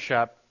 We'll finish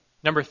up.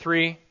 Number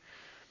 3,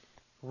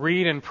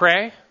 read and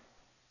pray.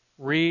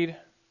 Read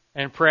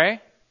and pray.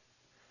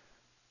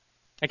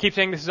 I keep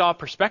saying this is all a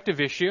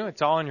perspective issue.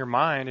 It's all in your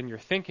mind and your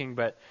thinking,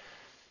 but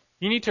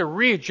you need to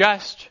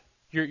readjust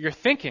your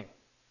thinking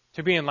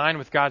to be in line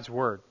with God's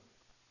Word.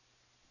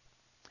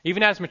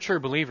 Even as mature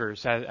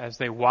believers, as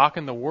they walk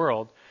in the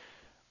world,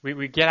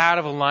 we get out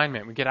of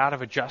alignment. We get out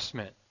of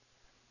adjustment.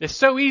 It's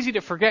so easy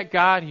to forget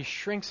God. He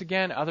shrinks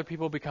again. Other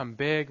people become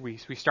big. We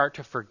start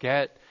to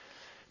forget.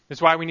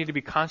 That's why we need to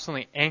be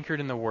constantly anchored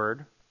in the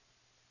Word.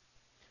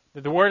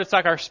 The Word is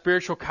like our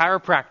spiritual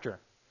chiropractor.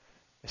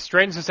 It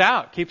straightens us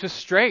out, keeps us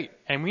straight,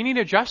 and we need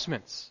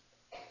adjustments.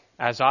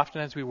 As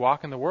often as we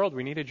walk in the world,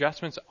 we need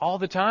adjustments all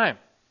the time.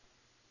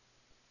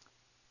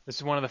 This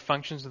is one of the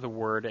functions of the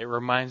Word. It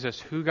reminds us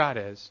who God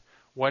is,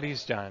 what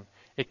He's done.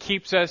 It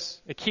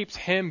keeps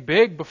Him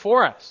big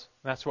before us.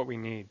 That's what we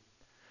need.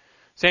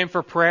 Same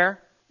for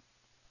prayer.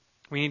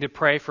 We need to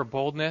pray for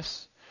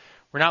boldness.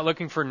 We're not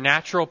looking for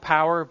natural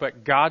power,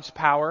 but God's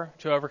power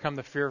to overcome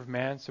the fear of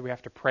man, so we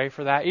have to pray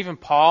for that. Even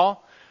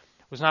Paul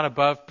was not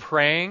above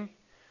praying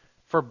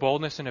for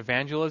boldness and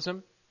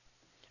evangelism.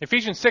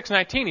 Ephesians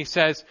 6:19, he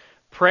says,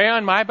 pray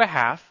on my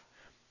behalf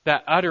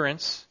that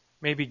utterance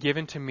may be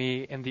given to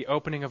me in the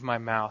opening of my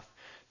mouth,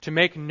 to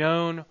make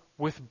known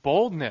with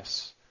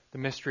boldness the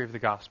mystery of the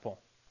gospel.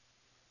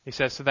 He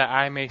says, so that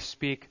I may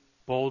speak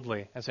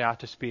boldly as I ought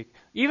to speak.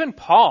 Even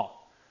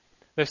Paul,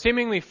 the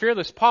seemingly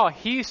fearless Paul,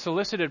 he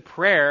solicited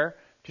prayer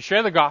to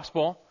share the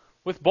gospel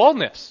with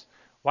boldness.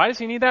 Why does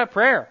he need that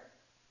prayer?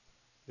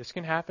 This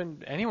can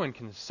happen. Anyone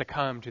can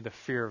succumb to the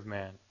fear of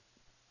man.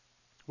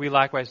 We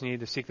likewise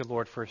need to seek the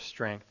Lord for his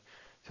strength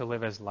to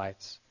live as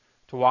lights,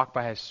 to walk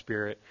by his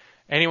Spirit.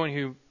 Anyone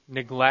who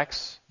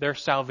neglects their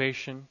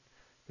salvation,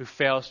 who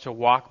fails to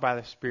walk by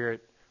the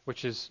Spirit,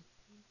 which is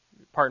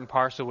part and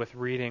parcel with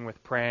reading,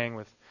 with praying,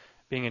 with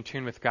being in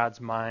tune with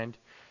God's mind,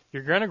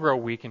 you're going to grow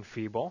weak and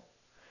feeble.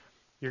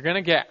 You're going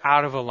to get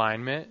out of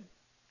alignment.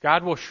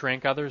 God will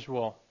shrink, others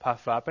will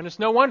puff up, and it's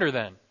no wonder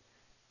then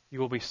you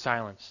will be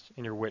silenced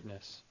in your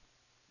witness.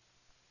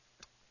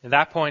 At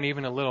that point,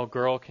 even a little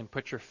girl can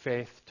put your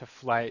faith to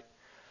flight.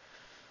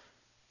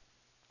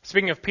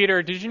 Speaking of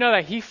Peter, did you know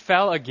that he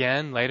fell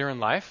again later in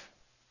life?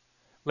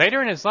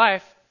 Later in his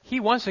life, he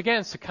once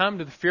again succumbed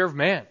to the fear of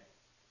man.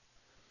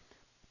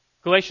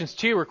 Galatians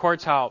 2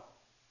 records how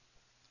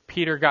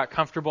Peter got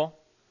comfortable.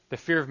 The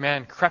fear of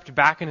man crept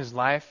back in his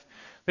life.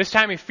 This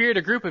time he feared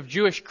a group of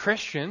Jewish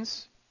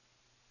Christians.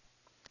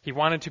 He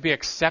wanted to be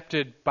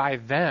accepted by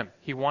them.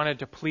 He wanted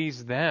to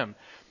please them.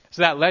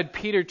 So that led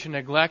Peter to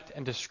neglect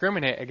and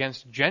discriminate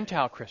against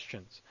Gentile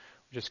Christians,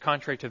 which is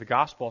contrary to the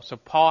gospel. So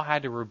Paul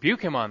had to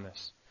rebuke him on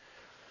this.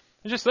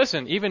 And just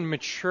listen, even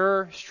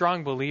mature,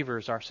 strong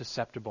believers are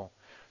susceptible.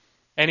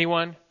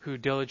 Anyone who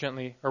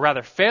diligently, or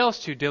rather fails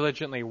to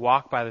diligently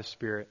walk by the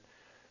Spirit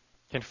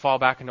can fall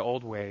back into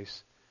old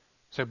ways.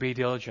 So be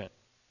diligent.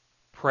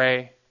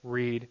 Pray,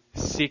 read,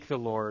 seek the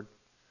Lord,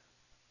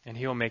 and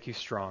he will make you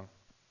strong.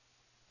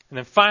 And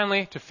then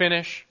finally, to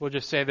finish, we'll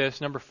just say this,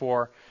 number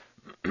 4,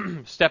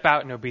 step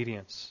out in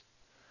obedience.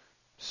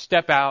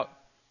 Step out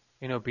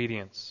in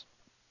obedience.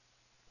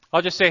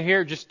 I'll just say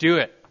here, just do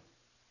it.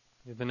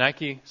 The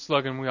Nike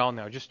slogan we all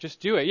know,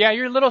 just do it. Yeah,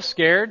 you're a little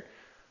scared.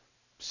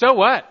 So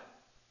what?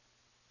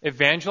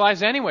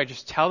 Evangelize anyway.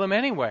 Just tell them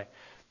anyway.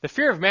 The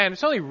fear of man,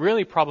 it's only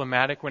really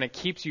problematic when it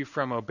keeps you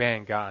from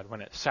obeying God,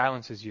 when it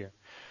silences you.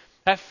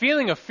 That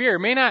feeling of fear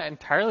may not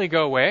entirely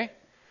go away.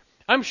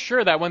 I'm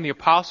sure that when the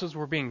apostles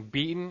were being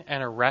beaten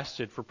and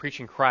arrested for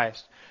preaching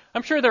Christ,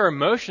 I'm sure their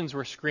emotions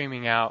were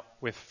screaming out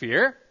with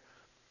fear,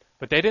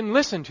 but they didn't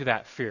listen to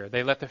that fear.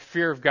 They let the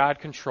fear of God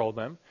control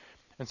them.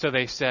 And so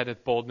they said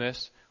with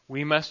boldness,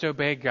 we must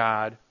obey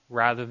God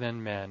rather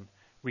than men.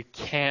 We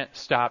can't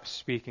stop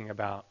speaking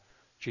about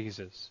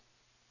Jesus.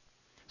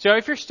 So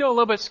if you're still a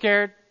little bit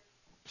scared,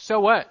 so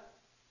what?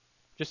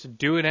 Just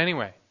do it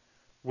anyway.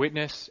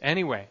 Witness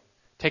anyway.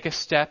 Take a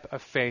step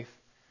of faith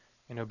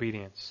and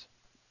obedience.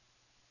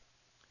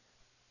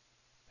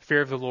 The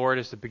fear of the Lord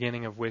is the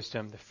beginning of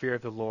wisdom. The fear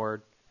of the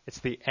Lord, it's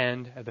the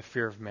end of the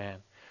fear of man.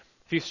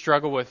 If you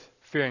struggle with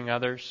fearing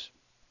others,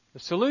 the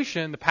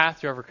solution, the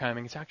path to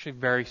overcoming, is actually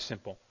very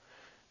simple.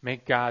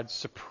 Make God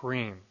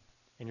supreme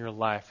in your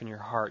life, in your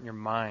heart, in your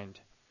mind,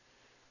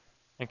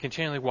 and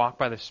continually walk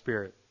by the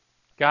Spirit.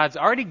 God's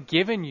already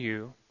given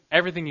you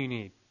everything you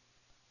need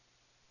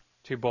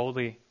to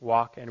boldly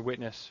walk and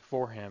witness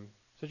for him.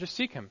 So just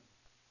seek him.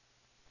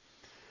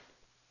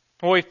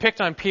 Well, we've picked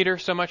on Peter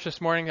so much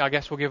this morning, I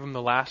guess we'll give him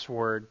the last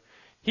word.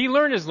 He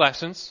learned his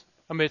lessons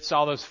amidst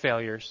all those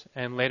failures,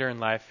 and later in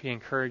life he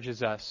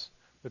encourages us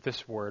with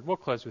this word. We'll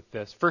close with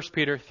this. 1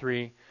 Peter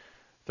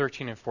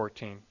 3:13 and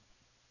 14.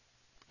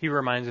 He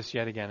reminds us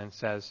yet again and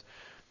says,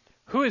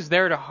 who is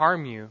there to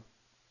harm you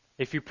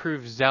if you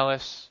prove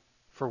zealous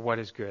for what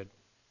is good?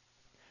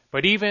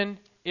 But even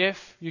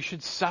if you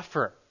should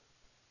suffer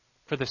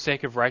for the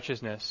sake of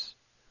righteousness,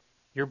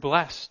 you're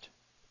blessed.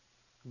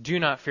 Do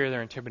not fear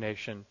their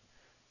intimidation.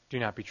 Do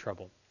not be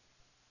troubled.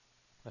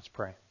 Let's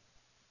pray.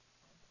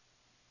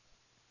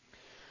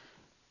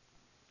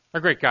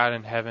 Our great God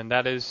in heaven,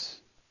 that is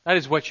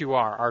what you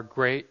are, our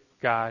great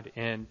God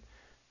in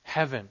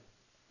heaven.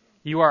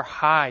 You are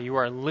high, you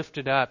are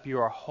lifted up, you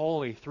are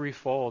holy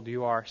threefold,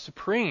 you are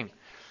supreme.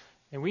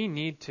 And we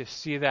need to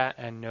see that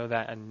and know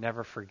that and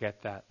never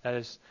forget that. That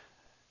is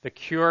the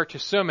cure to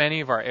so many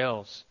of our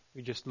ills.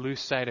 We just lose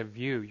sight of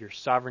you, your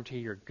sovereignty,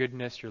 your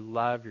goodness, your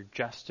love, your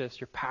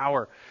justice, your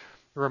power.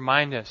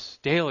 Remind us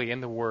daily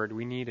in the Word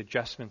we need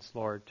adjustments,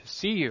 Lord, to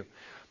see you.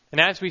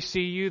 And as we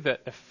see you, the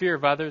fear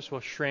of others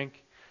will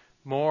shrink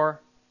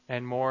more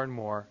and more and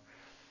more.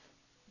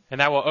 And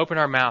that will open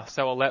our mouths,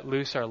 that will let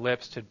loose our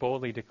lips to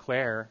boldly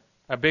declare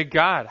a big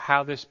God,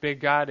 how this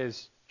big God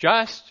is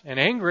just and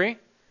angry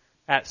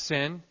at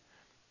sin,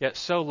 yet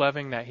so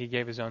loving that he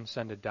gave his own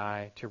Son to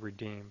die to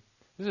redeem.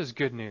 This is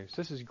good news.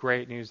 This is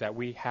great news that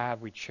we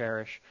have, we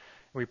cherish.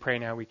 And we pray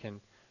now we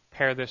can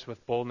pair this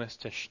with boldness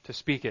to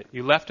speak it.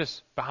 You left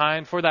us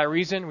behind for that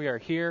reason. We are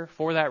here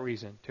for that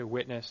reason, to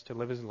witness, to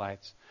live as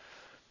lights.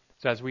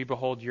 So as we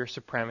behold your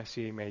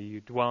supremacy, may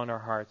you dwell in our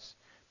hearts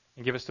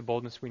and give us the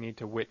boldness we need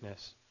to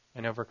witness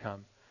and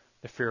overcome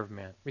the fear of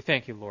man. We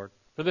thank you, Lord,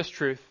 for this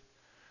truth.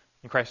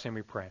 In Christ's name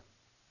we pray.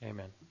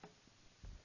 Amen.